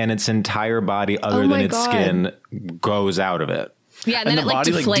sneezes and its entire body other than its skin goes out of it. Yeah. And then the it like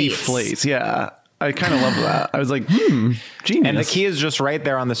body deflates. like deflates. Yeah. I kind of love that. I was like, genius. And the key is just right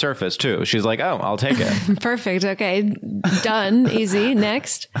there on the surface too. She's like, oh, I'll take it. Perfect. Okay. Done. Easy.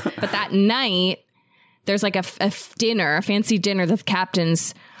 Next. But that night, there's like a fancy dinner that the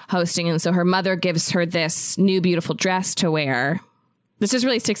captain's hosting. And so her mother gives her this new beautiful dress to wear. This just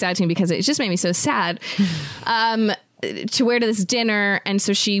really sticks out to me because it just made me so sad to wear to this dinner. And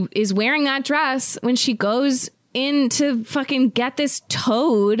so she is wearing that dress when she goes in to fucking get this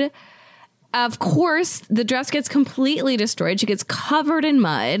toad. Of course, the dress gets completely destroyed. She gets covered in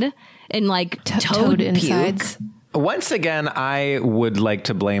mud and like toad insides. Once again, I would like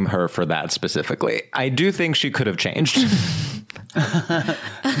to blame her for that specifically. I do think she could have changed.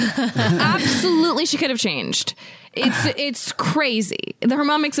 Absolutely, she could have changed. It's crazy. Her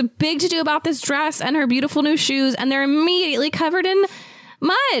mom makes a big to-do about this dress and her beautiful new shoes, and they're immediately covered in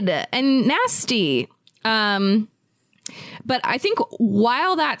mud and nasty. But I think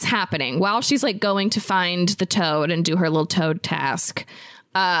while that's happening, while she's like going to find the toad and do her little toad task,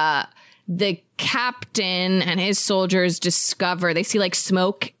 the captain and his soldiers discover, they see like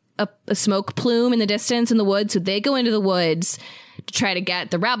smoke, a smoke plume in the distance in the woods. So they go into the woods to try to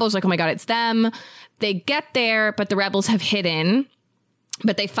get the rebels. Like, oh my God, it's them. They get there, but the rebels have hidden,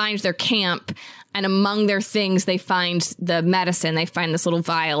 but they find their camp. And among their things, they find the medicine. They find this little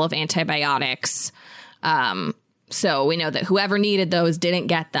vial of antibiotics. So we know that whoever needed those didn't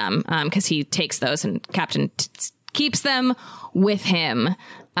get them because he takes those and Captain keeps them with him.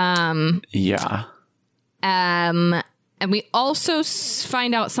 Yeah. And we also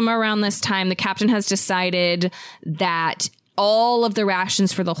find out somewhere around this time, the captain has decided that all of the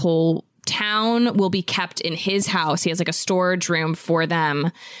rations for the whole town will be kept in his house. He has like a storage room for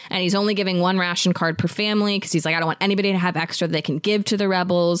them. And he's only giving 1 ration card per family because he's like, I don't want anybody to have extra that they can give to the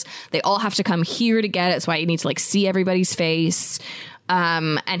rebels. They all have to come here to get it. That's why you need to like see everybody's face.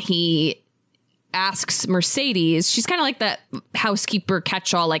 And he asks Mercedes, she's kind of like that housekeeper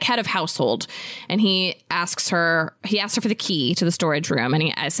catch-all, like head of household. And he asks her for the key to the storage room. And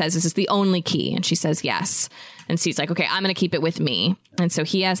he says, is this the only key? And she says, yes. And she's like, okay, I'm going to keep it with me. And so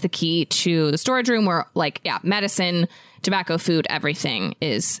he has the key to the storage room where like, yeah, medicine, tobacco, food, everything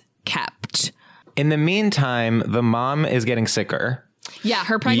is kept. In the meantime, the mom is getting sicker. Yeah,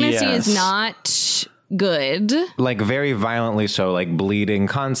 her pregnancy is not good. Like very violently so, like bleeding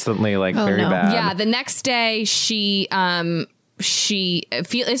constantly, like very bad. Yeah, the next day she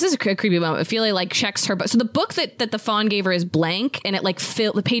this is a creepy moment. Ophelia like checks her book. So the book that the fawn gave her is blank, and it like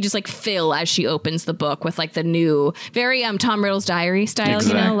the pages like fill as she opens the book with like the new, very Tom Riddle's diary style,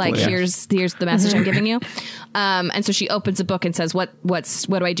 exactly. you know, like here's the message I'm giving you. And so she opens the book and says, what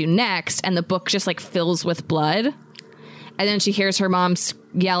do I do next? And the book just like fills with blood. And then she hears her mom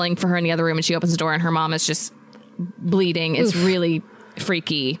yelling for her in the other room, and she opens the door and her mom is just bleeding. It's really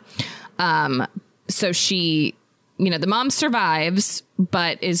freaky. So she, the mom survives,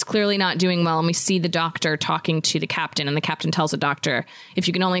 but is clearly not doing well. And we see the doctor talking to the captain, and the captain tells the doctor, if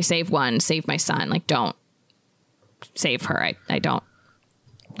you can only save one, save my son. Like, don't save her. I don't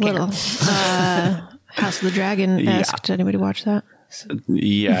care. Little House of the Dragon-esque. Did anybody watch that?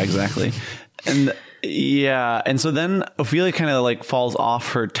 Yeah, exactly. And so then Ophelia kind of like falls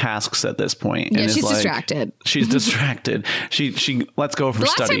off her tasks at this point. Yeah, and she's is like, distracted. She's distracted. She lets go of her the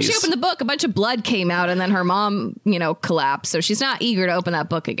last studies. time she opened the book, a bunch of blood came out, and then her mom, collapsed. So she's not eager to open that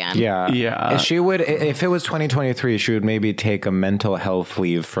book again. Yeah. She would, if it was 2023, she would maybe take a mental health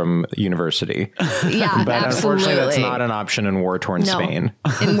leave from university. Yeah, but absolutely. Unfortunately, that's not an option in war-torn Spain.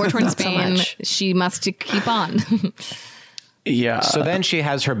 In war-torn Spain, she must keep on. Yeah. So then she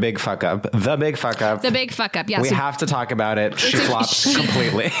has her big fuck up. The big fuck up. Yeah. We have to talk about it. She flops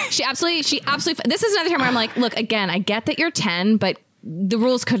completely. She absolutely. This is another time where I'm like, look, again, I get that you're 10, but the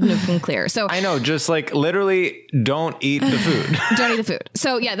rules couldn't have been clear. So I know, just like literally don't eat the food. Don't eat the food.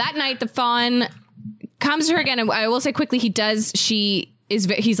 So yeah, that night the fawn comes to her again. And I will say quickly, he's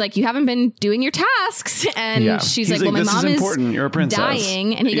like, you haven't been doing your tasks. And she's like, well, my mom is important. You're a princess.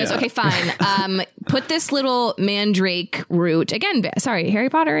 Dying. And he goes, okay, fine. Put this little mandrake root. Again, sorry, Harry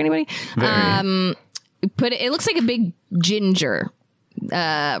Potter, anybody? It looks like a big ginger,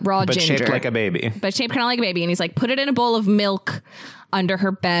 raw but ginger. Shaped like a baby. But shaped kind of like a baby. And he's like, put it in a bowl of milk under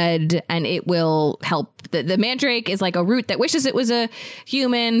her bed and it will help. The mandrake is like a root that wishes it was a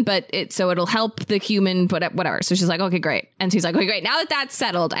human, so it'll help the human, but whatever. So she's like, okay, great. And she's like, okay, great. Now that that's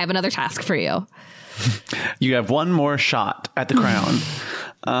settled, I have another task for you. You have one more shot at the crown.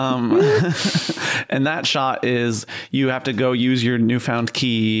 And that shot is you have to go use your newfound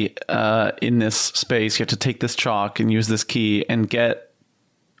key in this space. You have to take this chalk and use this key and get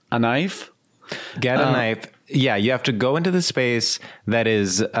a knife. Get a knife. Yeah, you have to go into the space that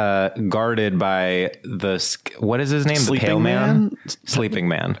is guarded by what is his name? Sleeping the Pale Man? Sleeping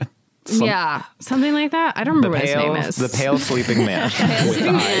Man. Yeah, something like that. I don't remember what his name is. The Pale Sleeping Man. Pale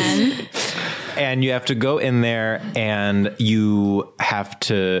Sleeping Man. And you have to go in there and you have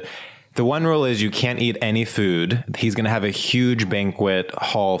to... The one rule is you can't eat any food. He's going to have a huge banquet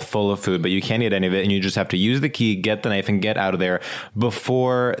hall full of food, but you can't eat any of it. And you just have to use the key, get the knife, and get out of there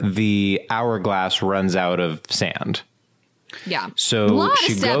before the hourglass runs out of sand. Yeah. So a lot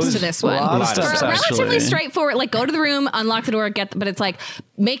she of steps goes to this one. A lot of steps, For relatively actually. straightforward, like go to the room, unlock the door, but it's like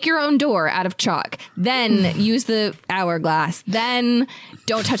make your own door out of chalk. Then use the hourglass. Then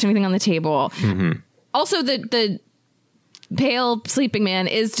don't touch anything on the table. Mm-hmm. Also, the Pale Sleeping Man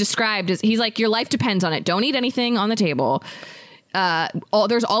is described as, he's like, your life depends on it. Don't eat anything on the table.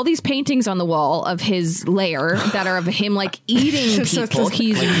 There's all these paintings on the wall of his lair that are of him like eating people.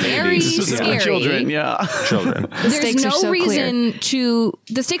 He's like very scary. Children. There's no reason to.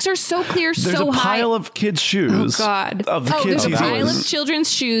 The stakes are so clear, There's so a high. pile of kids' shoes. Oh, God. Of the kids There's a he's pile in. of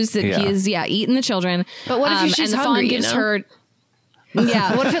children's shoes that he is eating the children. But what if she's and the hungry? fawn gives her.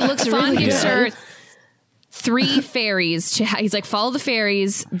 Yeah. What if it looks the fawn really gives good? her 3 fairies. He's like, follow the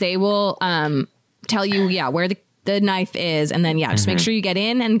fairies. They will tell you, where the knife is, and then just make sure you get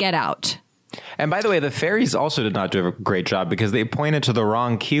in and get out. And by the way, the fairies also did not do a great job because they pointed to the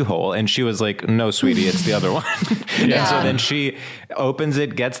wrong keyhole, and she was like, no, sweetie, it's the other one. And so then she opens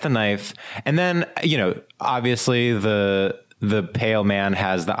it, gets the knife, and then, obviously the the pale man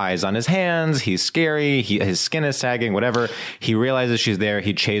has the eyes on his hands. He's scary. His skin is sagging, whatever. He realizes she's there.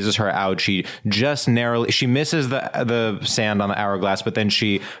 He chases her out. She just narrowly, she misses the sand on the hourglass, but then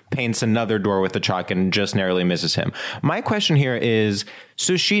she paints another door with the chalk and just narrowly misses him. My question here is,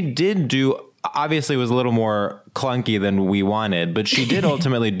 so she did do, obviously it was a little more clunky than we wanted, but she did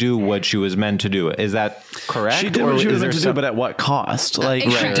ultimately do what she was meant to do. Is that correct? She did what she was meant to do, but at what cost? Like,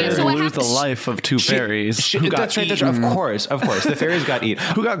 So lose the life of two fairies who got eaten. Of course. The fairies got eaten.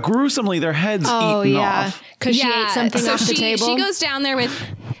 Who got gruesomely their heads eaten off. Because she ate something off the table. She goes down there with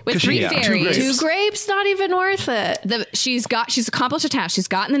 3 fairies. 2 grapes, not even worth it. She's accomplished a task. She's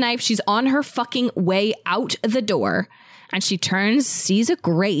gotten the knife. She's on her fucking way out the door, and she turns, sees a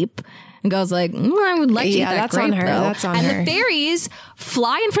grape, and goes like, I would like to eat that that's grape, on her. though. That's on and her. the fairies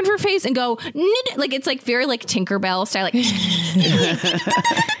fly in front of her face and go, like, it's like very like Tinkerbell style, like,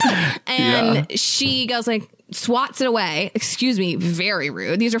 and she goes like, swats it away. Excuse me, very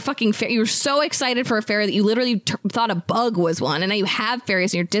rude. These are fucking fairies. You were so excited for a fairy that you literally thought a bug was one, and now you have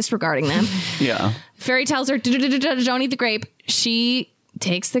fairies and you're disregarding them. Yeah. Fairy tells her, don't eat the grape. She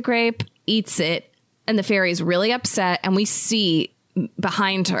takes the grape, eats it, and the fairy is really upset, and we see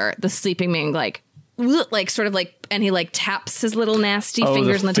behind her the sleeping man like sort of like, and he like taps his little nasty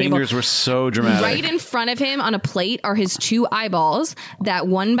fingers on the table. Fingers were so dramatic. Right in front of him on a plate are his 2 eyeballs that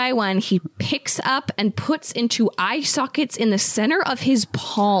one by one he picks up and puts into eye sockets in the center of his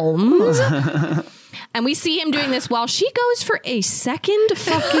palms. And we see him doing this while she goes for a second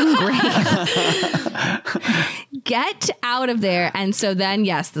fucking grape. Get out of there. And so then,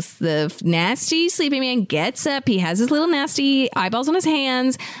 yes, the nasty sleeping man gets up. He has his little nasty eyeballs on his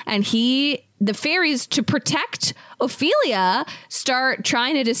hands. And the fairies, to protect Ophelia, start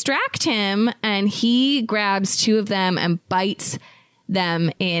trying to distract him. And he grabs 2 of them and bites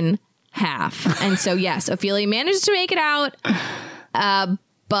them in half. And so, yes, Ophelia manages to make it out.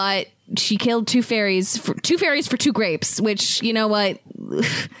 But she killed 2 fairies for 2 grapes, which, you know what?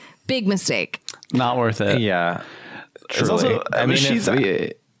 Big mistake. Not worth it. Yeah. Truly. Also,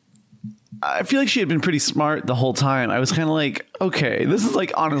 I feel like she had been pretty smart the whole time. I was kind of like, okay, this is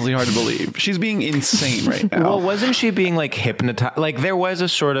like honestly hard to believe. She's being insane right now. Well, wasn't she being like hypnotized? Like there was a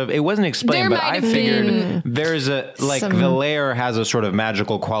sort of, it wasn't explained, but I figured there's a, like the layer has a sort of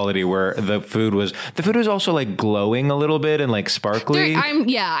magical quality where the food was also like glowing a little bit and like sparkly.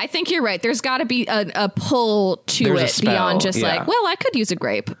 I think you're right. There's got to be a pull to There's it beyond just like, well, I could use a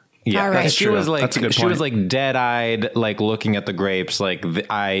grape. Yeah, all right. She was like, she was like dead-eyed, like looking at the grapes, like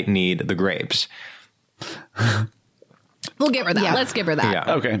I need the grapes. We'll give her that. Yeah. Let's give her that.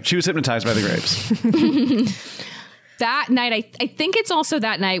 Yeah. Okay. She was hypnotized by the grapes. That night, I think it's also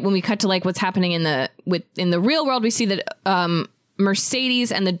that night when we cut to like what's happening in the real world. We see that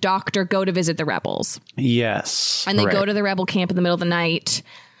Mercedes and the doctor go to visit the rebels. Yes. And they go to the rebel camp in the middle of the night.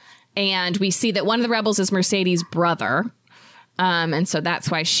 And we see that one of the rebels is Mercedes' brother. And so that's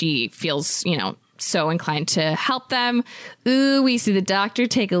why she feels, so inclined to help them. Ooh, we see the doctor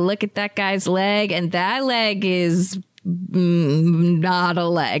take a look at that guy's leg, and that leg is not a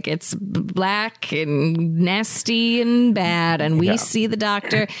leg. It's black and nasty and bad. And we see the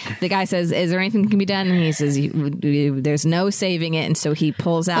doctor. The guy says, is there anything that can be done? And he says, there's no saving it. And so he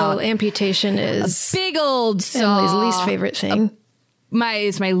pulls out. Amputation is a big old saw. Emily's least favorite thing.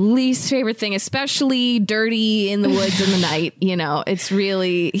 It's my least favorite thing, especially dirty in the woods in the night. It's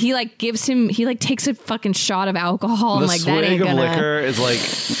really, he takes a fucking shot of alcohol. The and like that ain't swig of gonna, liquor is like,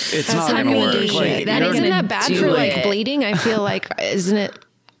 it's not not gonna gonna work. do Like, shit. Isn't that bad for like bleeding? I feel like, isn't it?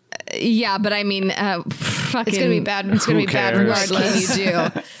 Yeah, but I mean, fucking, it's gonna be bad. It's gonna be bad regardless. What can you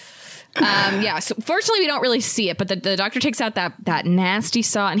do? So fortunately we don't really see it, but the doctor takes out that nasty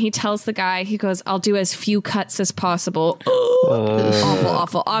saw and he tells the guy, he goes, I'll do as few cuts as possible.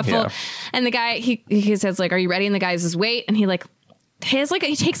 Awful. Yeah. And the guy, he says like, are you ready? And the guy says, wait. And he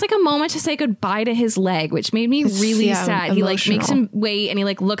takes like a moment to say goodbye to his leg, which made me really sad. Emotional. He like makes him wait and he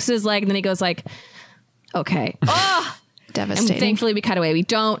like looks at his leg and then he goes like, okay. Devastating. And thankfully we cut away. We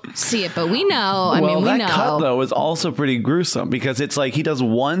don't see it, but we know. We know. That cut though is also pretty gruesome because it's like he does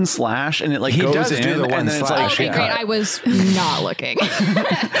one slash and it like goes in and then it's like, okay, great. I was not looking.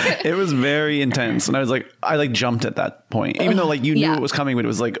 It was very intense, and I jumped at that point, even though like you knew it was coming, but it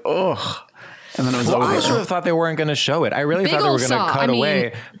was like, ugh. And then it was over. I sort of thought they weren't going to show it. I really thought they were going to cut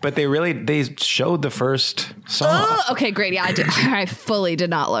away, but they showed the first saw. Okay, great. Yeah, I did. I fully did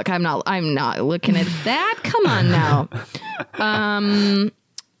not look. I'm not looking at that. Come on now.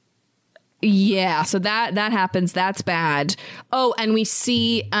 Yeah, so that happens. That's bad. Oh, and we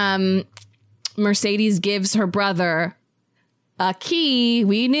see Mercedes gives her brother a key.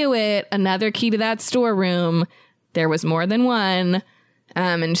 We knew it. Another key to that storeroom. there was more than one.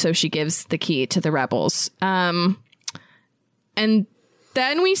 And so she gives the key to the rebels. And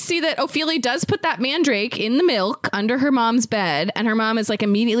then we see that Ophelia does put that mandrake in the milk under her mom's bed, and her mom is like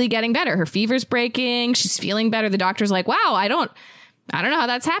immediately getting better. Her fever's breaking. She's feeling better. The doctor's like, wow, I don't know how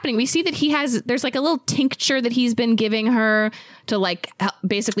that's happening. We see that there's like a little tincture that he's been giving her to like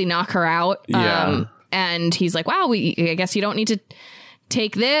basically knock her out. Yeah. And he's like, wow, I guess you don't need to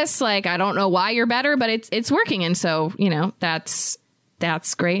take this. Like, I don't know why you're better, but it's working. And so,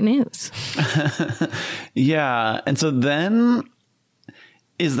 that's great news. Yeah. And so then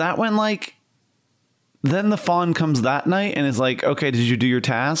is that when like, then the fawn comes that night and is like, okay, did you do your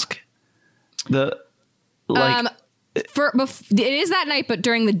task? It is that night, but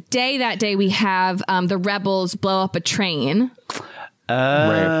during the day that day we have the rebels blow up a train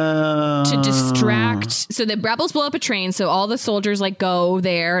to distract. So the rebels blow up a train. So all the soldiers like go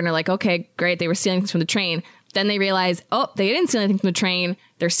there and are like, okay, great. They were stealing things from the train. Then they realize, they didn't steal anything from the train.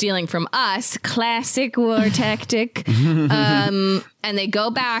 They're stealing from us. Classic war tactic. And they go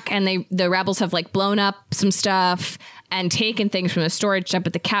back and the rebels have like blown up some stuff and taken things from the storage dump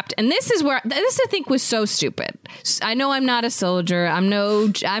at the captain. And this I think was so stupid. I know I'm not a soldier. I'm no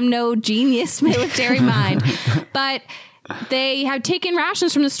genius military mind, but they have taken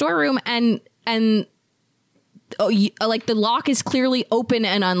rations from the storeroom and like the lock is clearly open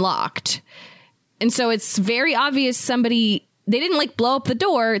and unlocked. And so it's very obvious they didn't like blow up the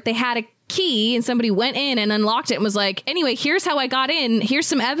door. They had a key and somebody went in and unlocked it and was like, anyway, here's how I got in. Here's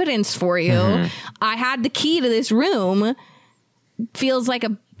some evidence for you. Mm-hmm. I had the key to this room. Feels like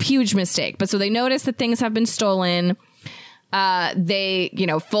a huge mistake. But so they notice that things have been stolen.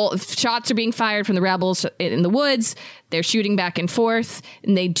 Full shots are being fired from the rebels in the woods. They're shooting back and forth,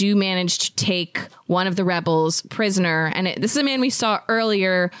 and they do manage to take one of the rebels prisoner. And this is a man we saw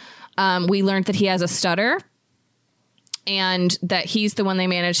earlier. We learned that he has a stutter and that he's the one they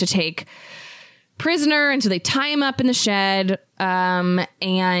managed to take prisoner. And so they tie him up in the shed. The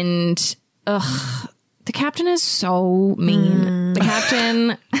captain is so mean. The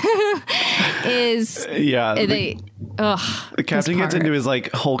captain is... Yeah. The captain gets into his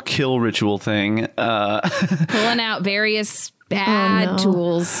like whole kill ritual thing. Pulling out various bad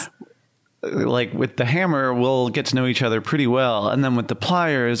tools. Like with the hammer, we'll get to know each other pretty well. And then with the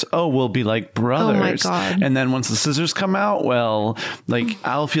pliers, we'll be like brothers. Oh my God. And then once the scissors come out, well, like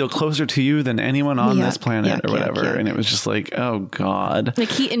I'll feel closer to you than anyone on this planet or whatever. And it was just like, oh God.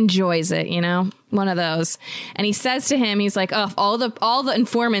 Like he enjoys it, one of those. And he says to him, he's like, all the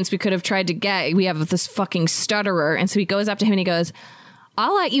informants we could have tried to get, we have this fucking stutterer. And so he goes up to him and he goes,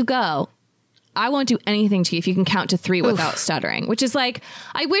 I'll let you go. I won't do anything to you if you can count to 3 without stuttering, which is like,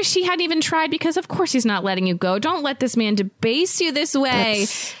 I wish he hadn't even tried because of course he's not letting you go. Don't let this man debase you this way.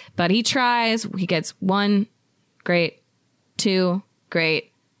 But he tries. He gets 1, great, 2,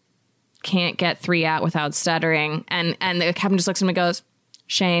 great. Can't get 3 out without stuttering. And the captain just looks at him and goes,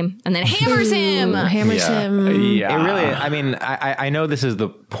 shame. And then hammers him. Yeah. It really, I mean, I know this is the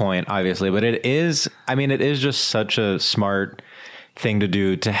point, obviously, but it is just such a smart thing to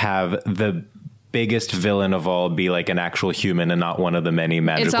do to have the biggest villain of all be like an actual human and not one of the many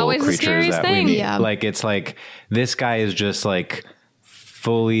magical creatures that we meet. Yeah. Like it's like this guy is just like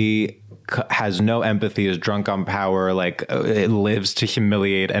fully has no empathy, is drunk on power, like it lives to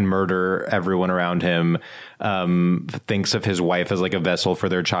humiliate and murder everyone around him, thinks of his wife as like a vessel for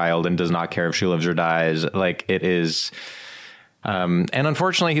their child and does not care if she lives or dies. Like it is. And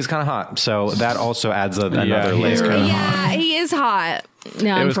unfortunately, he's kind of hot, so that also adds another layer. Yeah, he is hot.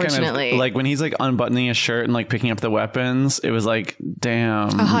 No, it was unfortunately, kind of like when he's like unbuttoning his shirt and like picking up the weapons. It was like,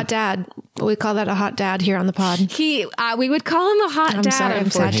 damn, a hot dad. We call that a hot dad here on the pod. We would call him a hot dad. Sorry,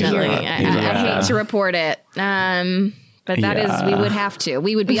 unfortunately, I hate to report it. But that is, we would have to.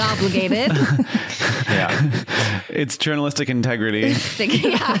 We would be obligated. It's journalistic integrity.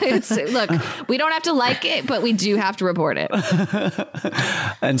 Look, we don't have to like it, but we do have to report it.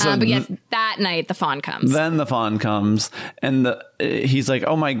 And so, but yes, that night the fawn comes. Then the fawn comes, and he's like,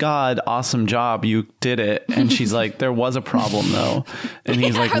 "Oh my God, awesome job, you did it." And she's like, "There was a problem though." And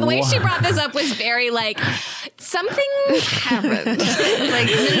he's like, the way she brought this up was very like, something happened. Like,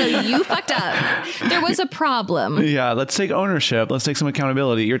 no, you fucked up. There was a problem. Yeah, let's take ownership. Let's take some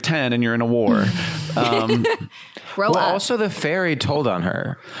accountability. You're 10 and you're in a war. Grow up. Also, the fairy told on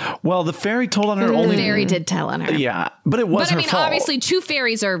her. Well, the fairy told on her only. The fairy did tell on her. Yeah, but it was her fault. Obviously, 2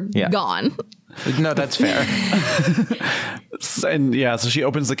 fairies are gone. No, that's fair. And so she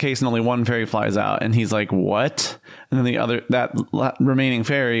opens the case and only 1 fairy flies out, and he's like, "What?" And then that remaining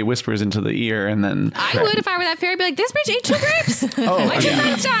fairy whispers into the ear, and then I would, if I were that fairy, be like, "This bitch ate 2 grapes. My 2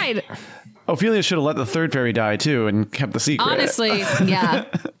 friends died." Ophelia should have let the third fairy die too and kept the secret. Honestly, yeah.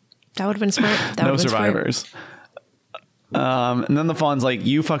 That would have been smart. No survivors. And then the fawn's like,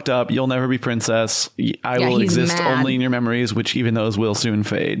 you fucked up. You'll never be princess. I will exist only in your memories, which even those will soon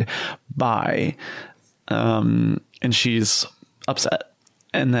fade. Bye. And she's upset.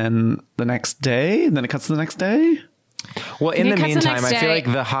 And then the next day, and then it cuts to the next day. Well, in the meantime, I feel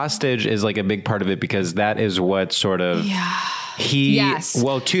like the hostage is like a big part of it because that is what sort of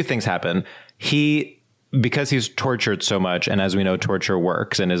well, two things happen. Because he's tortured so much, and as we know, torture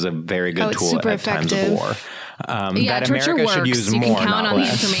works and is a very good tool at times of war. That torture America works. should use you more, can count not on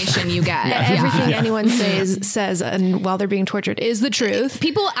less. the information you get. Everything anyone says, and while they're being tortured, is the truth.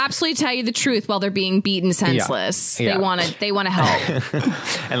 People absolutely tell you the truth while they're being beaten senseless. Yeah. They want to help,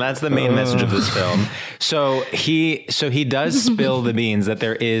 and that's the main message of this film. So he does spill the beans that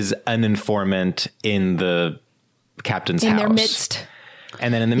there is an informant in the captain's house. In their midst.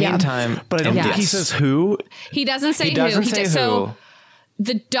 And then in the meantime, but I don't think he says who. He doesn't say who. So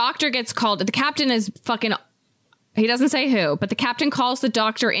the doctor gets called. The captain is fucking. He doesn't say who, but the captain calls the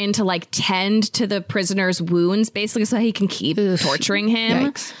doctor in to like tend to the prisoner's wounds, basically so he can keep torturing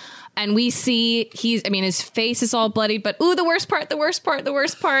him. Yikes. And we see his face is all bloodied, but the worst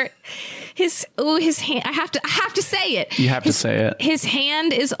part. His hand, I have to say it. You have to say it. His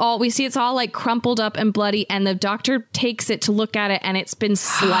hand is it's all like crumpled up and bloody, and the doctor takes it to look at it, and it's been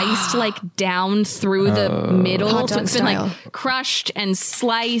sliced like down through the middle. Hot so dog it's style. been like crushed and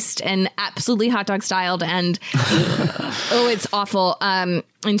sliced and absolutely hot dog styled, and it's awful. And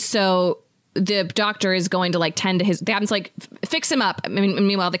so the doctor is going to like tend to the captain's like, fix him up. I mean,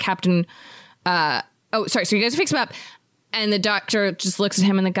 meanwhile, the captain, so you guys fix him up. And the doctor just looks at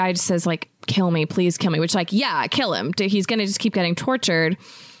him and the guy just says like, kill me, please kill me. Which like, yeah, kill him. He's going to just keep getting tortured.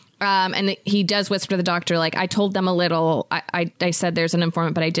 And he does whisper to the doctor, like, I told them a little, I said there's an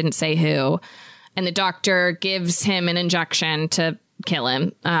informant, but I didn't say who. And the doctor gives him an injection to kill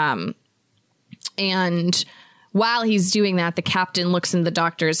him. And while he's doing that, the captain looks in the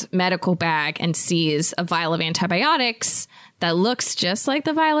doctor's medical bag and sees a vial of antibiotics that looks just like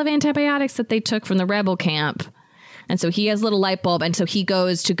the vial of antibiotics that they took from the rebel camp. And so he has a little light bulb. And so he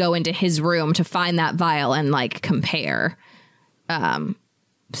goes into his room to find that vial and like compare.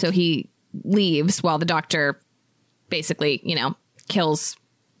 So he leaves while the doctor basically, kills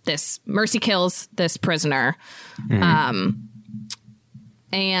this prisoner. Mm-hmm.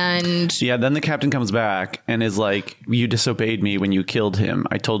 And then the captain comes back and is like, you disobeyed me when you killed him.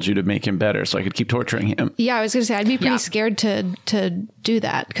 I told you to make him better so I could keep torturing him. Yeah, I was going to say, I'd be pretty scared to do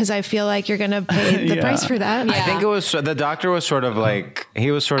that because I feel like you're going to pay the price for that. I think it was the doctor was sort of like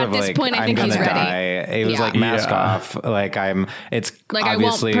he was sort At of this like point, I think I'm he's gonna ready. die. It was like mask off. Like it's like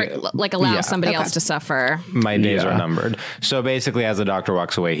obviously, I won't allow somebody else to suffer. My days are numbered. So basically, as the doctor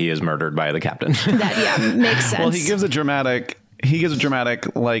walks away, he is murdered by the captain. That makes sense. Well, he gives a dramatic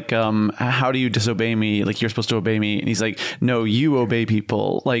like, how do you disobey me? Like, you're supposed to obey me. And he's like, no, you obey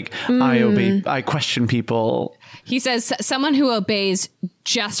people. Like, I question people. He says, someone who obeys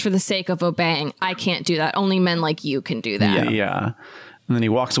just for the sake of obeying, I can't do that. Only men like you can do that. Yeah. And then he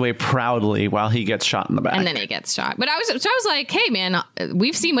walks away proudly while he gets shot in the back. And then he gets shot. But I was like, hey, man,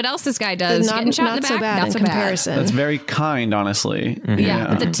 we've seen what else this guy does. Getting shot in the back, so bad in comparison. That's very kind, honestly. Mm-hmm. Yeah.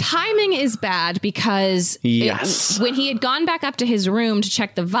 But the timing is bad because when he had gone back up to his room to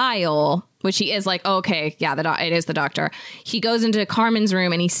check the vial, which he is like, oh, okay, yeah, it is the doctor. He goes into Carmen's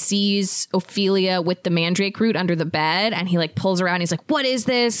room and he sees Ophelia with the mandrake root under the bed. And he like pulls around. He's like, what is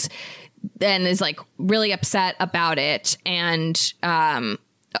this? And is like really upset about it. And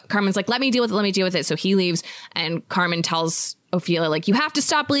Carmen's like, let me deal with it. So he leaves and Carmen tells Ophelia, like, you have to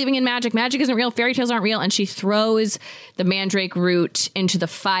stop believing in magic. Magic isn't real. Fairy tales aren't real. And she throws the mandrake root into the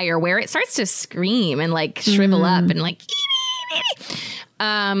fire where it starts to scream and like shrivel up and like,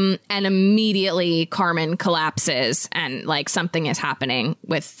 and immediately Carmen collapses and like something is happening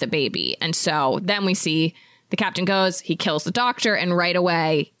with the baby. And so then we see the captain goes, he kills the doctor, and right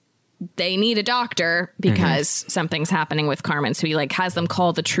away they need a doctor because something's happening with Carmen. So he like has them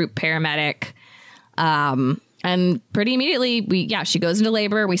call the troop paramedic. And pretty immediately she goes into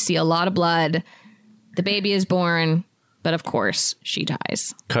labor. We see a lot of blood. The baby is born, but of course she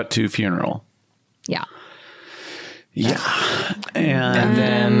dies. Cut to funeral. Yeah. Yeah. And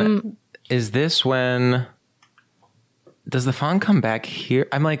then is this when does the fawn come back here?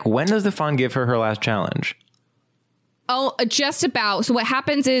 I'm like, when does the fawn give her last challenge? Oh, just about. So what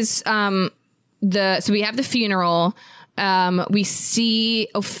happens is so we have the funeral. we see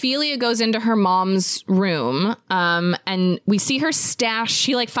Ophelia goes into her mom's room, and we see her stash.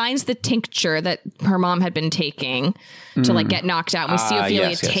 She like finds the tincture that her mom had been taking to like get knocked out. And we see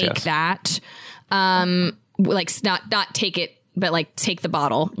Ophelia take that, like not take it, but like take the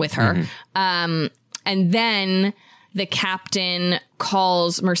bottle with her. And then the captain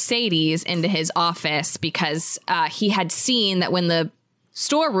calls Mercedes into his office because he had seen that when the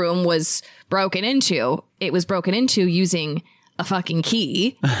storeroom was broken into, it was broken into using a fucking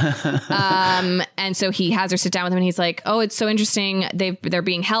key. And so he has her sit down with him and he's like, oh, it's so interesting. They're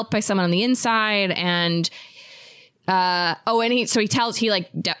being helped by someone on the inside. And he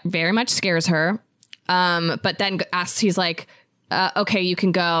like very much scares her. But then asks, he's like, okay, you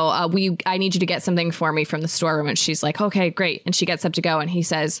can go. I need you to get something for me from the storeroom. And she's like, okay, great. And she gets up to go and he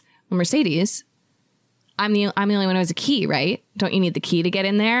says, well, Mercedes, I'm the only one who has a key, right? Don't you need the key to get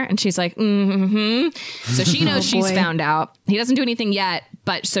in there? And she's like, So she knows she's found out. He doesn't do anything yet,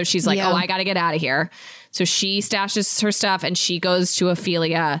 but so she's like, oh, I got to get out of here. So she stashes her stuff and she goes to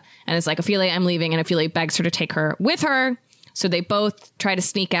Ophelia and is like, Ophelia, I'm leaving. And Ophelia begs her to take her with her. So they both try to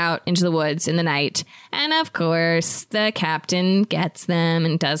sneak out into the woods in the night. And of course, the captain gets them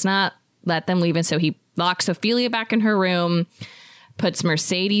and does not let them leave. And so he locks Ophelia back in her room, puts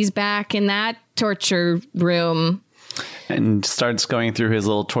Mercedes back in that torture room, and starts going through his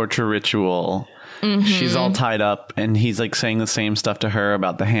little torture ritual. She's all tied up and he's like saying the same stuff to her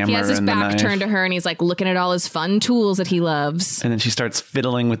about the hammer. He has his and the back knife. turned to her and he's like looking at all his fun tools that he loves. And then she starts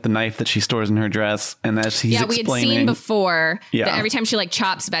fiddling with the knife that she stores in her dress. And as he's we explaining, had seen before that every time she like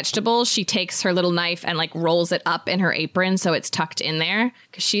chops vegetables, she takes her little knife and like rolls it up in her apron so it's tucked in there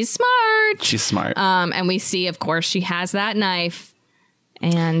because she's smart. She's smart. And we see, of course, she has that knife.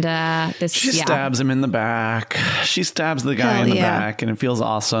 And she stabs him in the back. She stabs the guy in the back, and it feels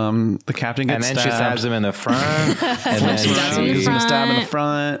awesome. The captain gets and then stabbed. she stabs him in the front, and then she gives him a stab in the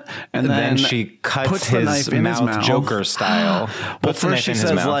front, and then she cuts puts the knife in his mouth, Joker style. But first she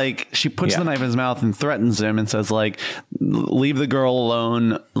says like she puts the knife in his mouth and threatens him and says like, "Leave the girl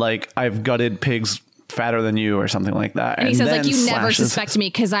alone. Like I've gutted pigs fatter than you," or something like that. And he says like, "You never suspect me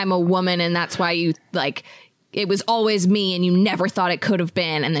because I'm a woman, and that's why you like." It was always me and you never thought it could have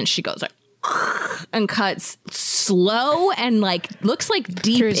been. And then she goes like and cuts slow and like looks like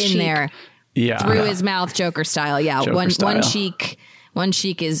deep in cheek. There. Yeah. Through his mouth, Joker style. Yeah. Joker style. One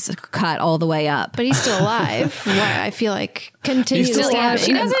cheek is cut all the way up. But he's still alive. Why? I feel like continuously.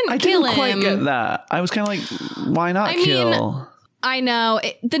 She doesn't kill him. I didn't quite get that. I was kind of like, why not kill? I know.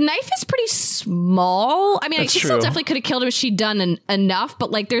 The knife is pretty small. I mean, she still definitely could have killed him if she'd done enough. But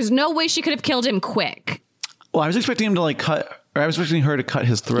like, there's no way she could have killed him quick. Well, I was expecting him to like I was expecting her to cut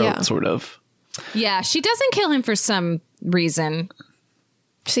his throat, sort of. Yeah, she doesn't kill him for some reason.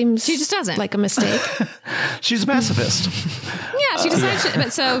 She just doesn't. Like a mistake. She's a pacifist. Yeah, she decides.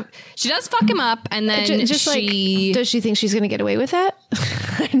 But so she does fuck him up, and then does she think she's going to get away with that?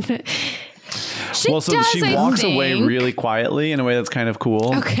 She walks away really quietly in a way that's kind of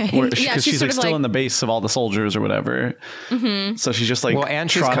cool. Okay. Because she's like still in the base of all the soldiers or whatever. So she's just like, and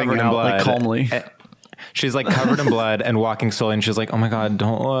she's covered in blood, like calmly. She's like covered in blood and walking slowly, and she's like, "Oh my god,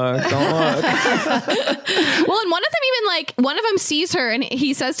 don't look!" Well, and one of them sees her, and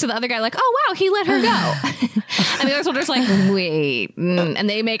he says to the other guy, like, "Oh wow, he let her go." And the other soldier's like, "Wait," and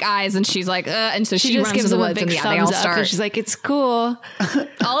they make eyes, and she's like, and so she runs to the woods, and they all start. And she's like, "It's cool,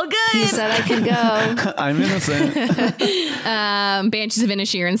 all good." He said I can go. I'm innocent. Banshees of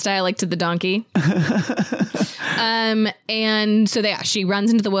Inisherin style, like to the donkey. And so she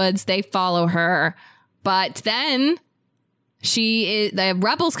runs into the woods. They follow her. But then the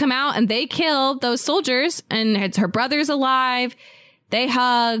rebels come out and they kill those soldiers, and her brother's alive. They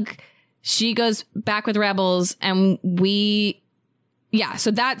hug. She goes back with rebels, and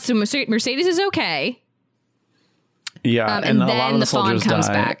so Mercedes is okay. Yeah, and a then lot of the fawn soldiers comes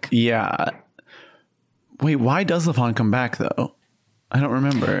die. back. Yeah. Wait, why does the fawn come back though? I don't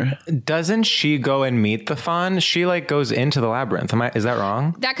remember. Doesn't she go and meet the fawn? She like goes into the labyrinth. Is that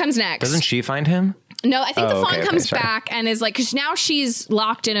wrong? That comes next. Doesn't she find him? No, I think the fawn comes back and is like, because now she's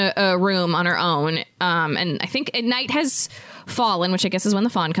locked in a room on her own. And I think night has fallen, which I guess is when the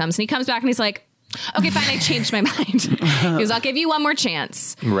fawn comes. And he comes back and he's like, okay, fine, I changed my mind. He goes, I'll give you one more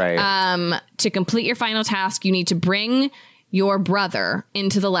chance. Right. To complete your final task, you need to bring your brother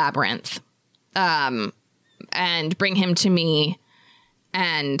into the labyrinth. And bring him to me.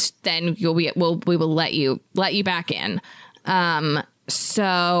 And then we will let you back in.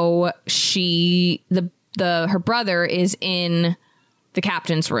 So her brother is in the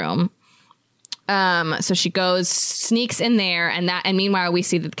captain's room. So she sneaks in there, and meanwhile we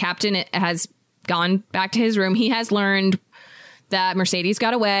see that the captain has gone back to his room. He has learned that Mercedes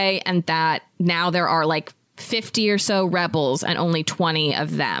got away and that now there are like 50 or so rebels and only 20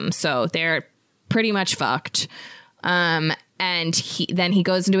 of them. So they're pretty much fucked. And he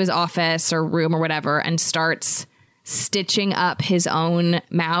goes into his office or room or whatever and starts stitching up his own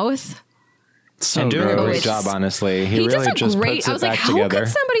mouth. So and doing a gross. great job, honestly. He does really a just great. puts I it was like, back how together. could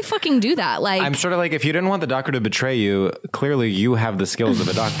somebody fucking do that? Like, I'm sort of like, if you didn't want the doctor to betray you, clearly you have the skills of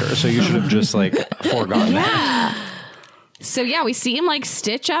a doctor, so you should have just like foregone that. So yeah, we see him like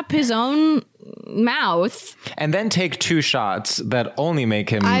stitch up his own mouth and then take 2 shots that only make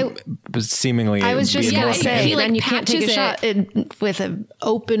him seemingly. I was just be going to immortal. say, He, like, then you can't take a patches shot with an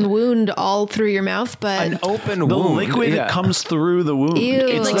open wound all through your mouth, but An open The wound. liquid Yeah. comes through the wound. ew,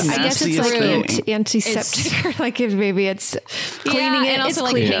 It's the I guess it's nastiest like thing. antiseptic, or like if maybe it's cleaning it. and It's also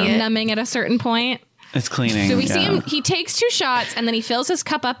like cleaning pain it. numbing at a certain point. It's cleaning. So we see him. He takes 2 shots and then he fills his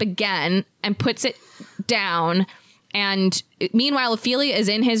cup up again and puts it down. And meanwhile, Ophelia is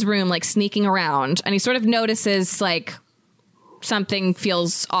in his room, like sneaking around, and he sort of notices like something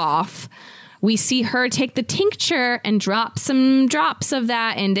feels off. We see her take the tincture and drop some drops of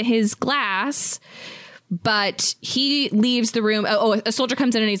that into his glass. But he leaves the room. A soldier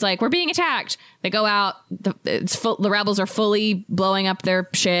comes in and he's like, "We're being attacked." They go out. The rebels are fully blowing up their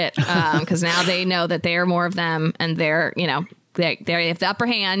shit because now they know that there are more of them and they have the upper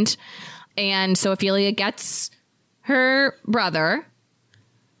hand. And so Ophelia gets her brother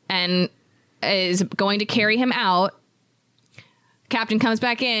and is going to carry him out. Captain comes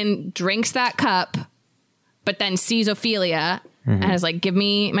back in, drinks that cup, but then sees Ophelia and is like, "Give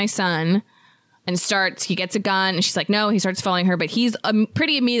me my son." And he gets a gun and she's like, no. He starts following her, but he's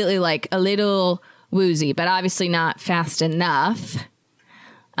pretty immediately like a little woozy, but obviously not fast enough.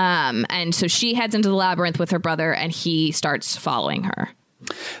 And so she heads into the labyrinth with her brother and he starts following her.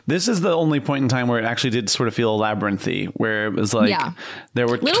 This is the only point in time where it actually did sort of feel labyrinthy, where it was like there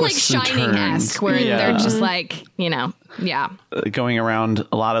were little like twists and Shining-esque, turns. where they're just like, going around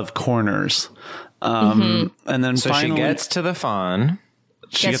a lot of corners. And then So finally, she gets to the fawn.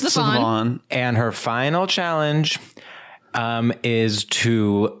 She gets to the fawn. And her final challenge is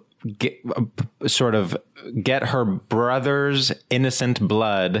to get her brother's innocent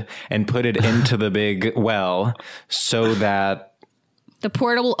blood and put it into the big well so that the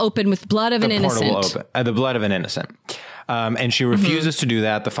portal will open with blood of an innocent. The blood of an innocent. And she refuses to do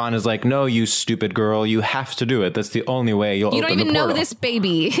that. The fawn is like, "No, you stupid girl, you have to do it. That's the only way you'll You open don't even the portal." know this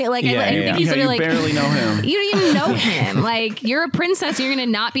baby. Like, Yeah, I think yeah. he's You sort of like, barely know him. You don't even know him. Like, you're a princess. You're going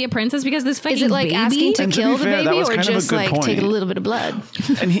to not be a princess because this fucking Is it like baby? asking to And to kill be the fair, that baby, was or kind of a just good like point. take a little bit of blood?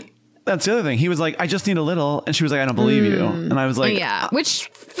 And that's the other thing. He was like, "I just need a little," and she was like, "I don't believe you." And I was like, Yeah, which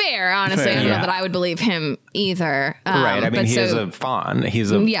fair, honestly. Fair, I don't know yeah. that I would believe him either. Right. I mean, but he is so- a fawn. He's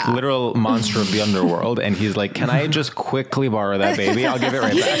a literal monster of the underworld. And he's like, "Can I just quickly borrow that baby? I'll give it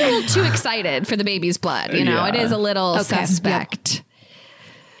right He's back." a little too excited for the baby's blood. You know, Yeah. it is a little Okay, suspect.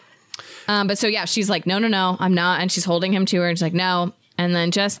 But so, yeah, she's like, no, I'm not. And she's holding him to her. And she's like, no. And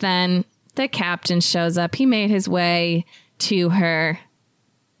then just then the captain shows up. He made his way to her.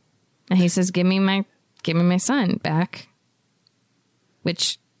 And he says, give me my son back.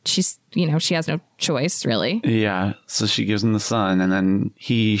 Which she's, she has no choice, really. "Yeah." So she gives him the son, and then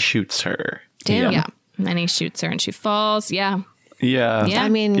he shoots her. Damn. Yeah. And then he shoots her and she falls. Yeah. Yeah. Yeah. I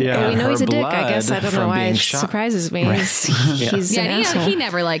mean, Yeah. we know he's a dick. I Her guess I don't know blood why from it being shot. surprises me. He's an Yeah, asshole. he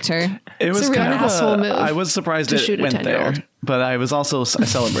never liked her. It was a real kind of asshole move I was surprised to it shoot a went 10-year-old. there, but I was also I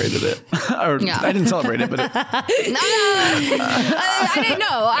celebrated it. Or Yeah. I didn't celebrate it, but I didn't know.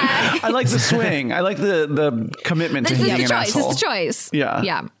 I like the swing. I like the commitment to This is being the an choice. asshole. It's the choice. Yeah.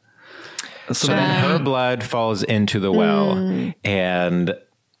 Yeah. So So then then her blood falls into the well and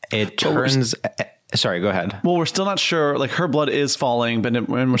it turns. Sorry, go ahead. well, we're still not sure. Like her blood is falling, but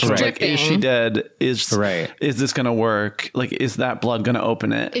when we're sort of like, is she dead? Is this going to work? Like, is that blood going to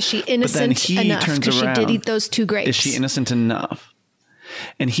open it? Is she But then innocent he enough? turns Because she did around. eat those 2 grapes. Is she innocent enough?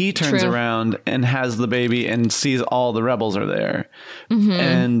 And he turns True. around and has the baby and sees all the rebels are there. Mm-hmm.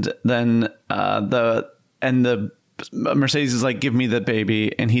 And then the Mercedes is like, "Give me the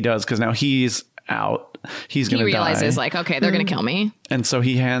baby," and he does, because now he's out. He's He gonna realizes, die. like, okay, they're going to kill me. And so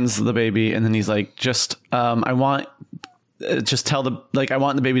he hands the baby, and then he's like, "Just I want just tell I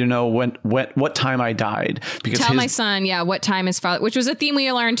want the baby to know what time I died, because tell my son, what time his father, which was a theme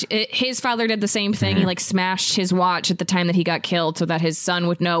we learned. His father did the same thing. He smashed his watch at the time that he got killed so that his son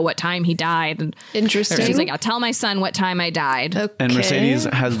would know what time he died. And interesting. He's like, I'll tell my son what time I died. Okay. And Mercedes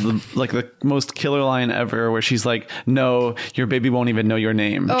has the most killer line ever, where she's like, no, your baby won't even know your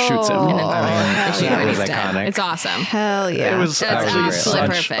name. Shoots him. And then that was iconic. It's awesome. Hell yeah. It was actually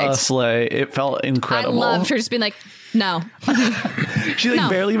absolutely such perfect. a slay. It felt incredible. I loved her just being like, no. She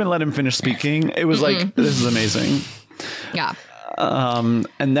barely even let him finish speaking. It was like, this is amazing. Yeah. And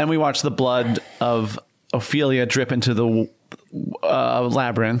then we watched the blood of Ophelia drip into the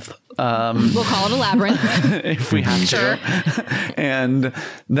labyrinth. We'll call it a labyrinth if we have to. And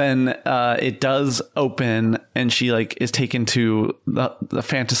then it does open, and she is taken to the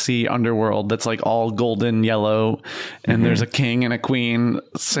fantasy underworld that's all golden yellow, and there's a king and a queen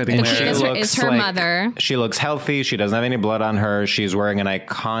sitting And there. she is her mother. She looks healthy. She doesn't have any blood on her. She's wearing an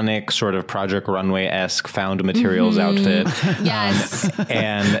iconic sort of Project Runway-esque found materials outfit. Yes.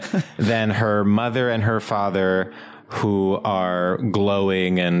 And then her mother and her father, who are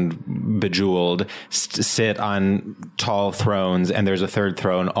glowing and bejeweled, sit on tall thrones, and there's a third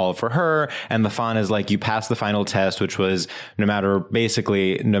throne all for her. And the fawn is like, you passed the final test, which was no matter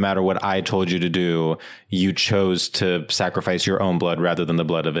what I told you to do, you chose to sacrifice your own blood rather than the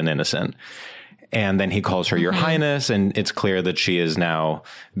blood of an innocent. And then he calls her Your Highness, and it's clear that she is now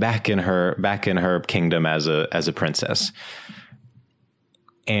back in her kingdom as a princess.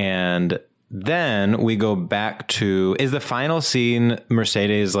 And then we go back to, is the final scene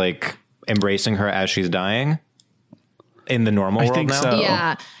Mercedes embracing her as she's dying in the normal world now? So.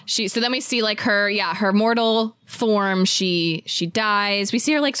 Yeah. So then we see her mortal form. She dies. We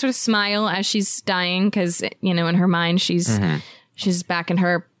see her sort of smile as she's dying, because in her mind she's back in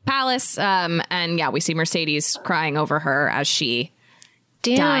her palace. And we see Mercedes crying over her as she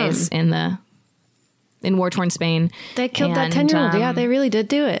dies in war-torn Spain. They killed that 10-year-old. Yeah, they really did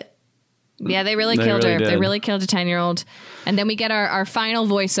do it. Yeah, they really killed her. They really killed a 10-year-old. And then we get our final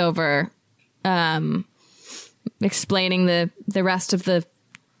voiceover explaining the rest of the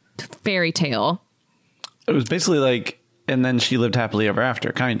fairy tale. It was basically and then she lived happily ever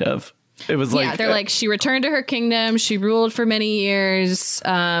after, kind of. It was they're she returned to her kingdom. She ruled for many years.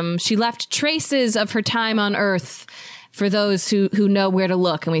 She left traces of her time on Earth for those who know where to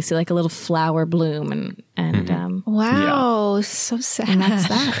look. And we see a little flower bloom and wow, so sad. And that's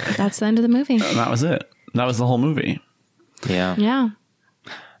that. That's the end of the movie. And that was it. That was the whole movie. Yeah. Yeah.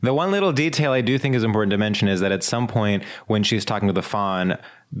 The one little detail I do think is important to mention is that at some point when she's talking to the fawn,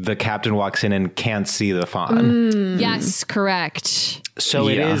 the captain walks in and can't see the fawn. Yes, correct. So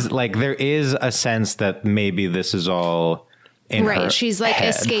it is there is a sense that maybe this is all in her She's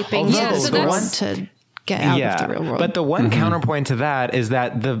head. escaping to get out of the real world. But the one counterpoint to that is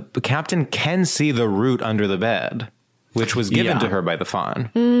that the captain can see the root under the bed, which was given to her by the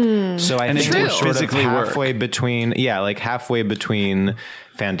fawn. So I think it's sort of halfway between, halfway between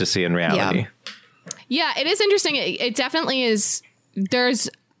fantasy and reality. Yeah, it is interesting. It definitely is.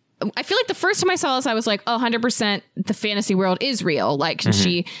 I feel like the first time I saw this, I was like, 100% the fantasy world is real.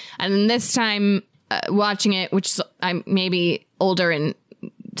 And this time watching it, which I'm maybe older and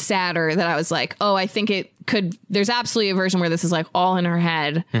sadder, that I was like, I think it could, there's absolutely a version where this is all in her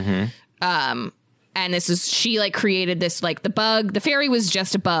head. And this is, she created this, the fairy was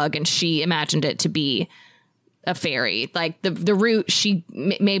just a bug and she imagined it to be a fairy. The root,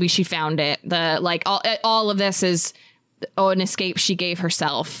 maybe she found it. All of this is an escape she gave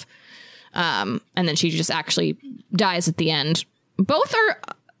herself. And then she just actually dies at the end. Both are,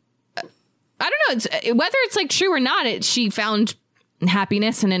 I don't know, whether it's true or not, she found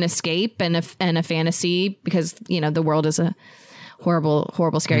happiness and an escape and a fantasy, because the world is a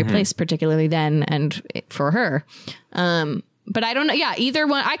horrible scary place, particularly then and for her. But I don't know. Yeah, either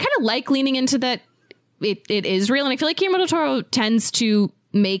one. I kind of like leaning into that it is real, and I feel like Guillermo del Toro tends to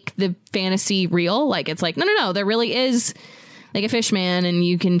make the fantasy real. It's no, there really is a fish man and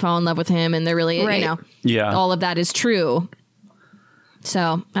you can fall in love with him, and there really all of that is true.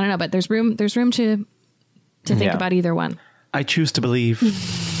 So I don't know, but there's room to think about either one. I choose to believe.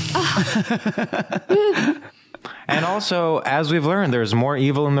 And also, as we've learned, there's more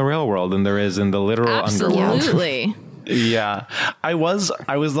evil in the real world than there is in the literal underworld. Absolutely. Yeah. I was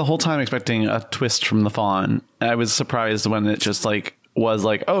the whole time expecting a twist from the fawn. I was surprised when it just was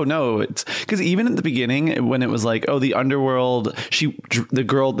oh no, it's because even at the beginning when it was the underworld,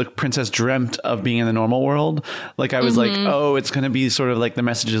 the princess dreamt of being in the normal world. I was oh, it's going to be sort of the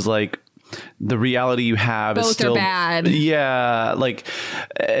message is the reality you have both is still are bad. Yeah, like,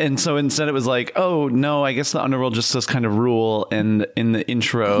 and so instead it was like, oh no, I guess the underworld just does kind of rule. And in the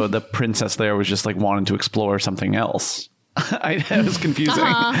intro, the princess there was just like wanting to explore something else. It was confusing.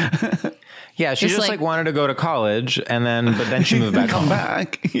 Yeah, she just like wanted to go to college, and then she moved back home.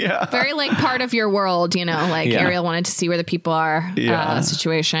 Back. Yeah, very like part of your world, you know. Like Ariel wanted to see where the people are.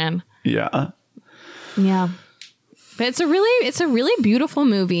 Situation. Yeah. But it's a really beautiful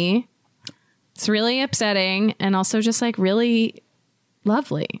movie. It's really upsetting and also just like really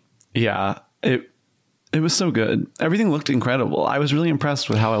lovely. Yeah, it was so good. Everything looked incredible. I was really impressed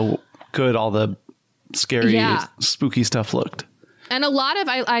with how good all the scary, spooky stuff looked. And a lot of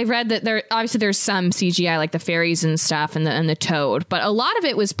I read that there's some CGI like the fairies and stuff and the toad, but a lot of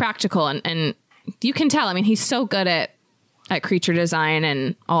it was practical and you can tell. I mean, he's so good at creature design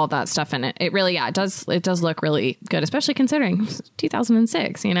and all of that stuff, and it really it does look really good, especially considering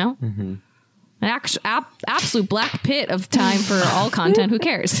 2006. You know. Mm-hmm. An absolute black pit of time for all content. Who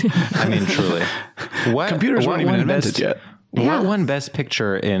cares? I mean, truly. Computers weren't even invented yet. What won Best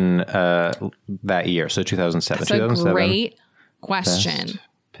Picture in that year? So 2007. That's 2007. A great question. Best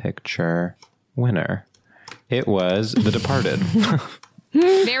Picture winner. It was The Departed.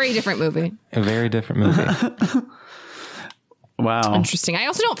 Very different movie. A very different movie. Wow. Interesting. I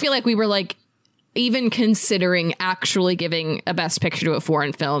also don't feel like we were like even considering actually giving a Best Picture to a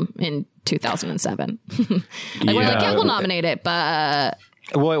foreign film in 2007 we're like, we'll nominate it, but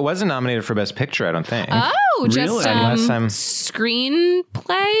well, it wasn't nominated for Best Picture, I don't think. Oh, just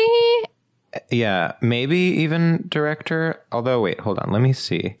screenplay. Yeah, maybe even director. Although, wait, hold on, let me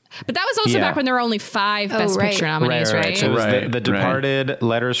see. But that was also back when there were only 5 Best Picture nominees, right? So it was The Departed,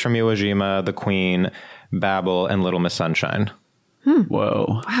 Letters from Iwo Jima, The Queen, Babel, and Little Miss Sunshine.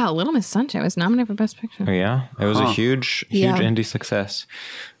 Whoa. Wow, Little Miss Sunshine was nominated for Best Picture. Yeah, it was a huge indie success.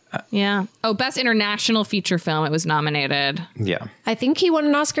 Yeah. Oh, Best International Feature Film, it was nominated. Yeah. I think he won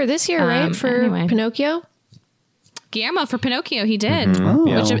an Oscar this year, right? For Pinocchio? Guillermo for Pinocchio, he did.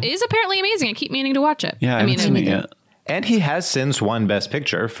 Which is apparently amazing. I keep meaning to watch it. Yeah, I haven't seen it yet. And he has since won Best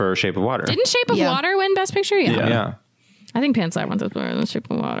Picture for Shape of Water. Didn't Shape of Water win Best Picture? Yeah. I think Pantslide won this better than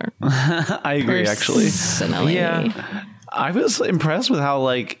Shape of Water. I agree, actually. Yeah. I was impressed with how,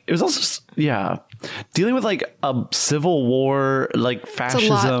 like, it was also, dealing with, like, a civil war, like,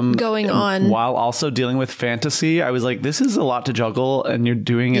 fascism. It's a lot going on. While also dealing with fantasy. I was like, this is a lot to juggle, and you're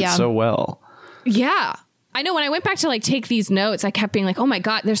doing it so well. Yeah. I know when I went back to, like, take these notes, I kept being like, oh, my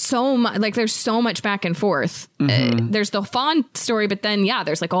God, there's so much back and forth. There's the Fawn story, but then,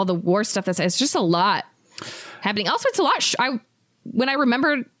 there's, like, all the war stuff. It's just a lot happening. Also, it's a lot. When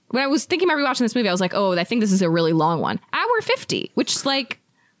I was thinking about rewatching this movie, I was like, oh, I think this is a really long one. Hour 50, which is like,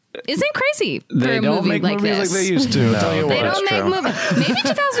 isn't crazy for they a don't movie make like movies this. like they used to. They don't make movies. Maybe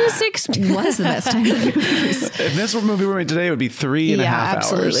 2006 was the best time to make movies. If this were a movie we made today, it would be 3.5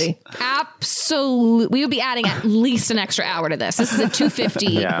 hours. Absolutely. We would be adding at least an extra hour to this. This is a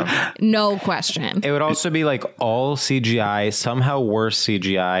 250. No question. It would also be like all CGI, somehow worse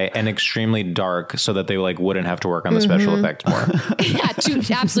CGI, and extremely dark so that they like wouldn't have to work on the special effects more.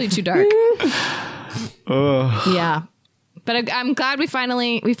 Absolutely too dark. Yeah. But I'm glad we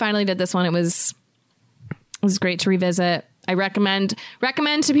finally did this one. It was great to revisit. I recommend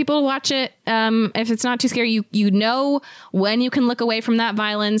to people to watch it. If it's not too scary, you know when you can look away from that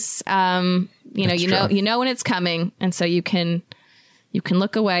violence. You know when it's coming, and so you can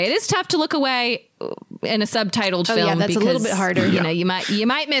look away. It is tough to look away in a subtitled film. Yeah, that's because, a little bit harder. You know, you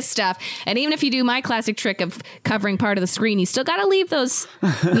might miss stuff. And even if you do my classic trick of covering part of the screen, you still got to leave those,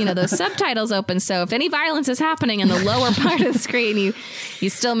 those subtitles open. So if any violence is happening in the lower part of the screen, you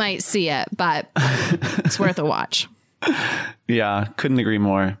still might see it, but it's worth a watch. Yeah, couldn't agree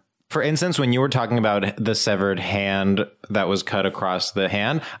more. For instance, when you were talking about the severed hand that was cut across the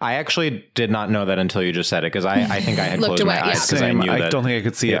hand, I actually did not know that until you just said it, because I think I had closed my eyes because I knew that. I don't think I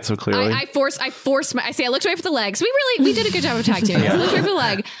could see it so clearly. I looked away for the legs. We did a good job of tag teaming. I looked away for the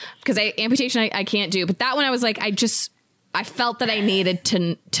leg because amputation I can't do, but that one I was like, I felt that I needed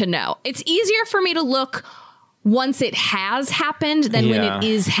to know. It's easier for me to look once it has happened than when it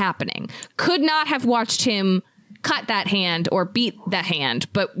is happening. Could not have watched him cut that hand or beat the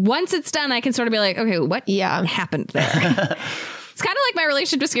hand, but once it's done, I can sort of be like, okay, what happened there? It's kind of like my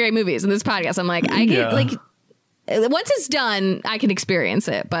relationship with scary movies in this podcast. I'm like, I get like, once it's done, I can experience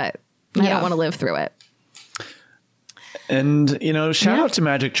it, but I don't want to live through it. And shout out to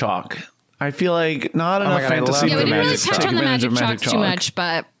Magic Chalk. I feel like not enough fantasy. Yeah, we didn't really touch on the Magic Chalk too much,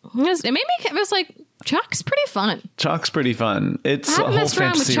 but it was like, chalk's pretty fun. Chalk's pretty fun. It's I haven't messed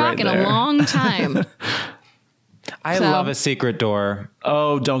around with chalk in a long time. I love a secret door.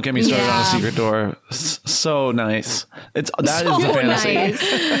 Oh, don't get me started on a secret door. So nice. That is the fantasy. Nice.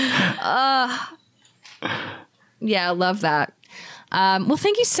 Yeah, I love that. Well,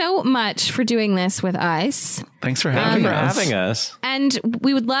 thank you so much for doing this with us. Thanks for having us. And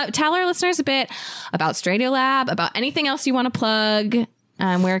we would love tell our listeners a bit about Stradiolab, about anything else you want to plug.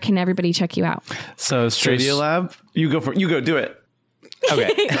 Where can everybody check you out? So Stradiolab, you go do it.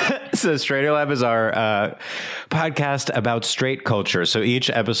 Okay. So Stradiolab is our podcast about straight culture. So each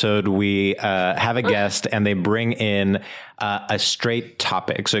episode we have a guest and they bring in a straight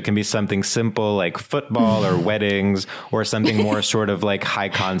topic. So it can be something simple like football or weddings, or something more sort of like high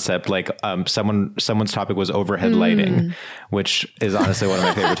concept, like someone's topic was overhead lighting, which is honestly one of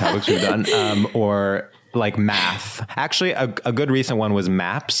my favorite topics we've done. Or like math. Actually, a good recent one was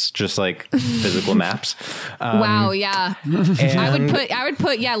maps, just like physical maps. Wow, yeah. I would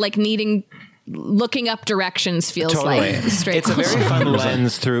put like looking up directions feels like straight. It's a very fun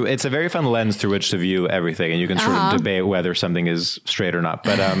lens through. It's a very fun lens through which to view everything, and you can sort of debate whether something is straight or not.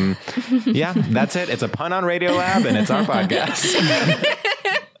 But yeah, that's it. It's a pun on Radiolab, and it's our podcast.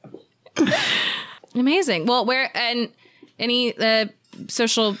 Amazing. Well, where and any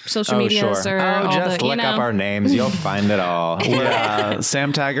social medias sure. or all just look up our names, you'll find it all. We're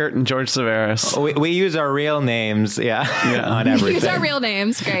Sam Taggart and George Civeris. We use our real names on everything. Use our real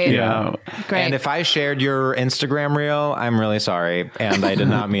names. Great. Yeah. Great. And if I shared your Instagram reel, I'm really sorry, and I did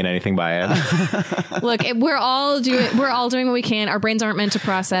not mean anything by it. Look, we're all doing what we can. Our brains aren't meant to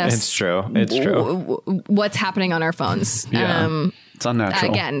process. It's true What's happening on our phones. It's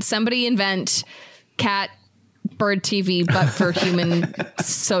unnatural. Again, somebody invent cat bird TV, but for human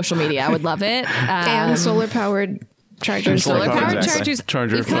social media. I would love it. And solar powered chargers.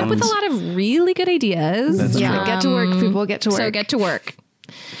 Chargers. We've come up with a lot of really good ideas. That's true. Get to work, people. Get to work. So get to work.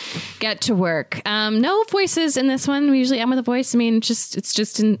 Get to work. No voices in this one. We usually end with a voice. I mean, it's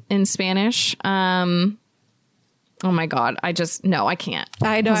just in Spanish. Oh my God. I can't.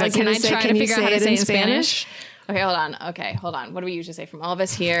 I know. Can I try to figure out how to say it in Spanish? Okay, hold on. What do we usually say from all of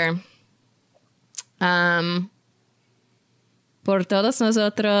us here? Por todos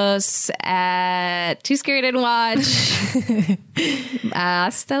nosotros at Too Scary Didn't Watch.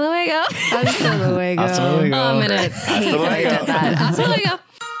 Hasta luego. Hasta luego. Hasta luego. I'm gonna hate that I did that. Hasta luego.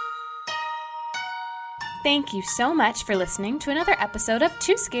 Thank you so much for listening to another episode of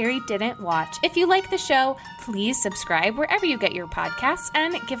Too Scary Didn't Watch. If you like the show, please subscribe wherever you get your podcasts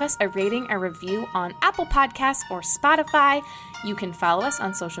and give us a rating or review on Apple Podcasts or Spotify. You can follow us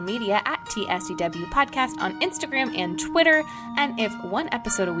on social media at TSDW Podcast on Instagram and Twitter. And if one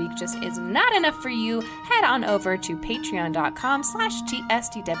episode a week just is not enough for you, head on over to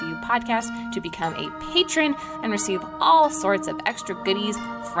patreon.com/TSDW Podcast to become a patron and receive all sorts of extra goodies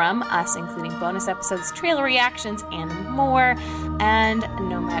from us, including bonus episodes, trailer reactions, and more. And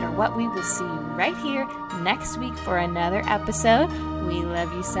no matter what, we will see you right here next week for another episode. We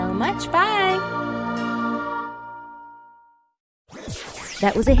love you so much. Bye.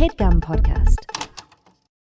 That was a HeadGum podcast.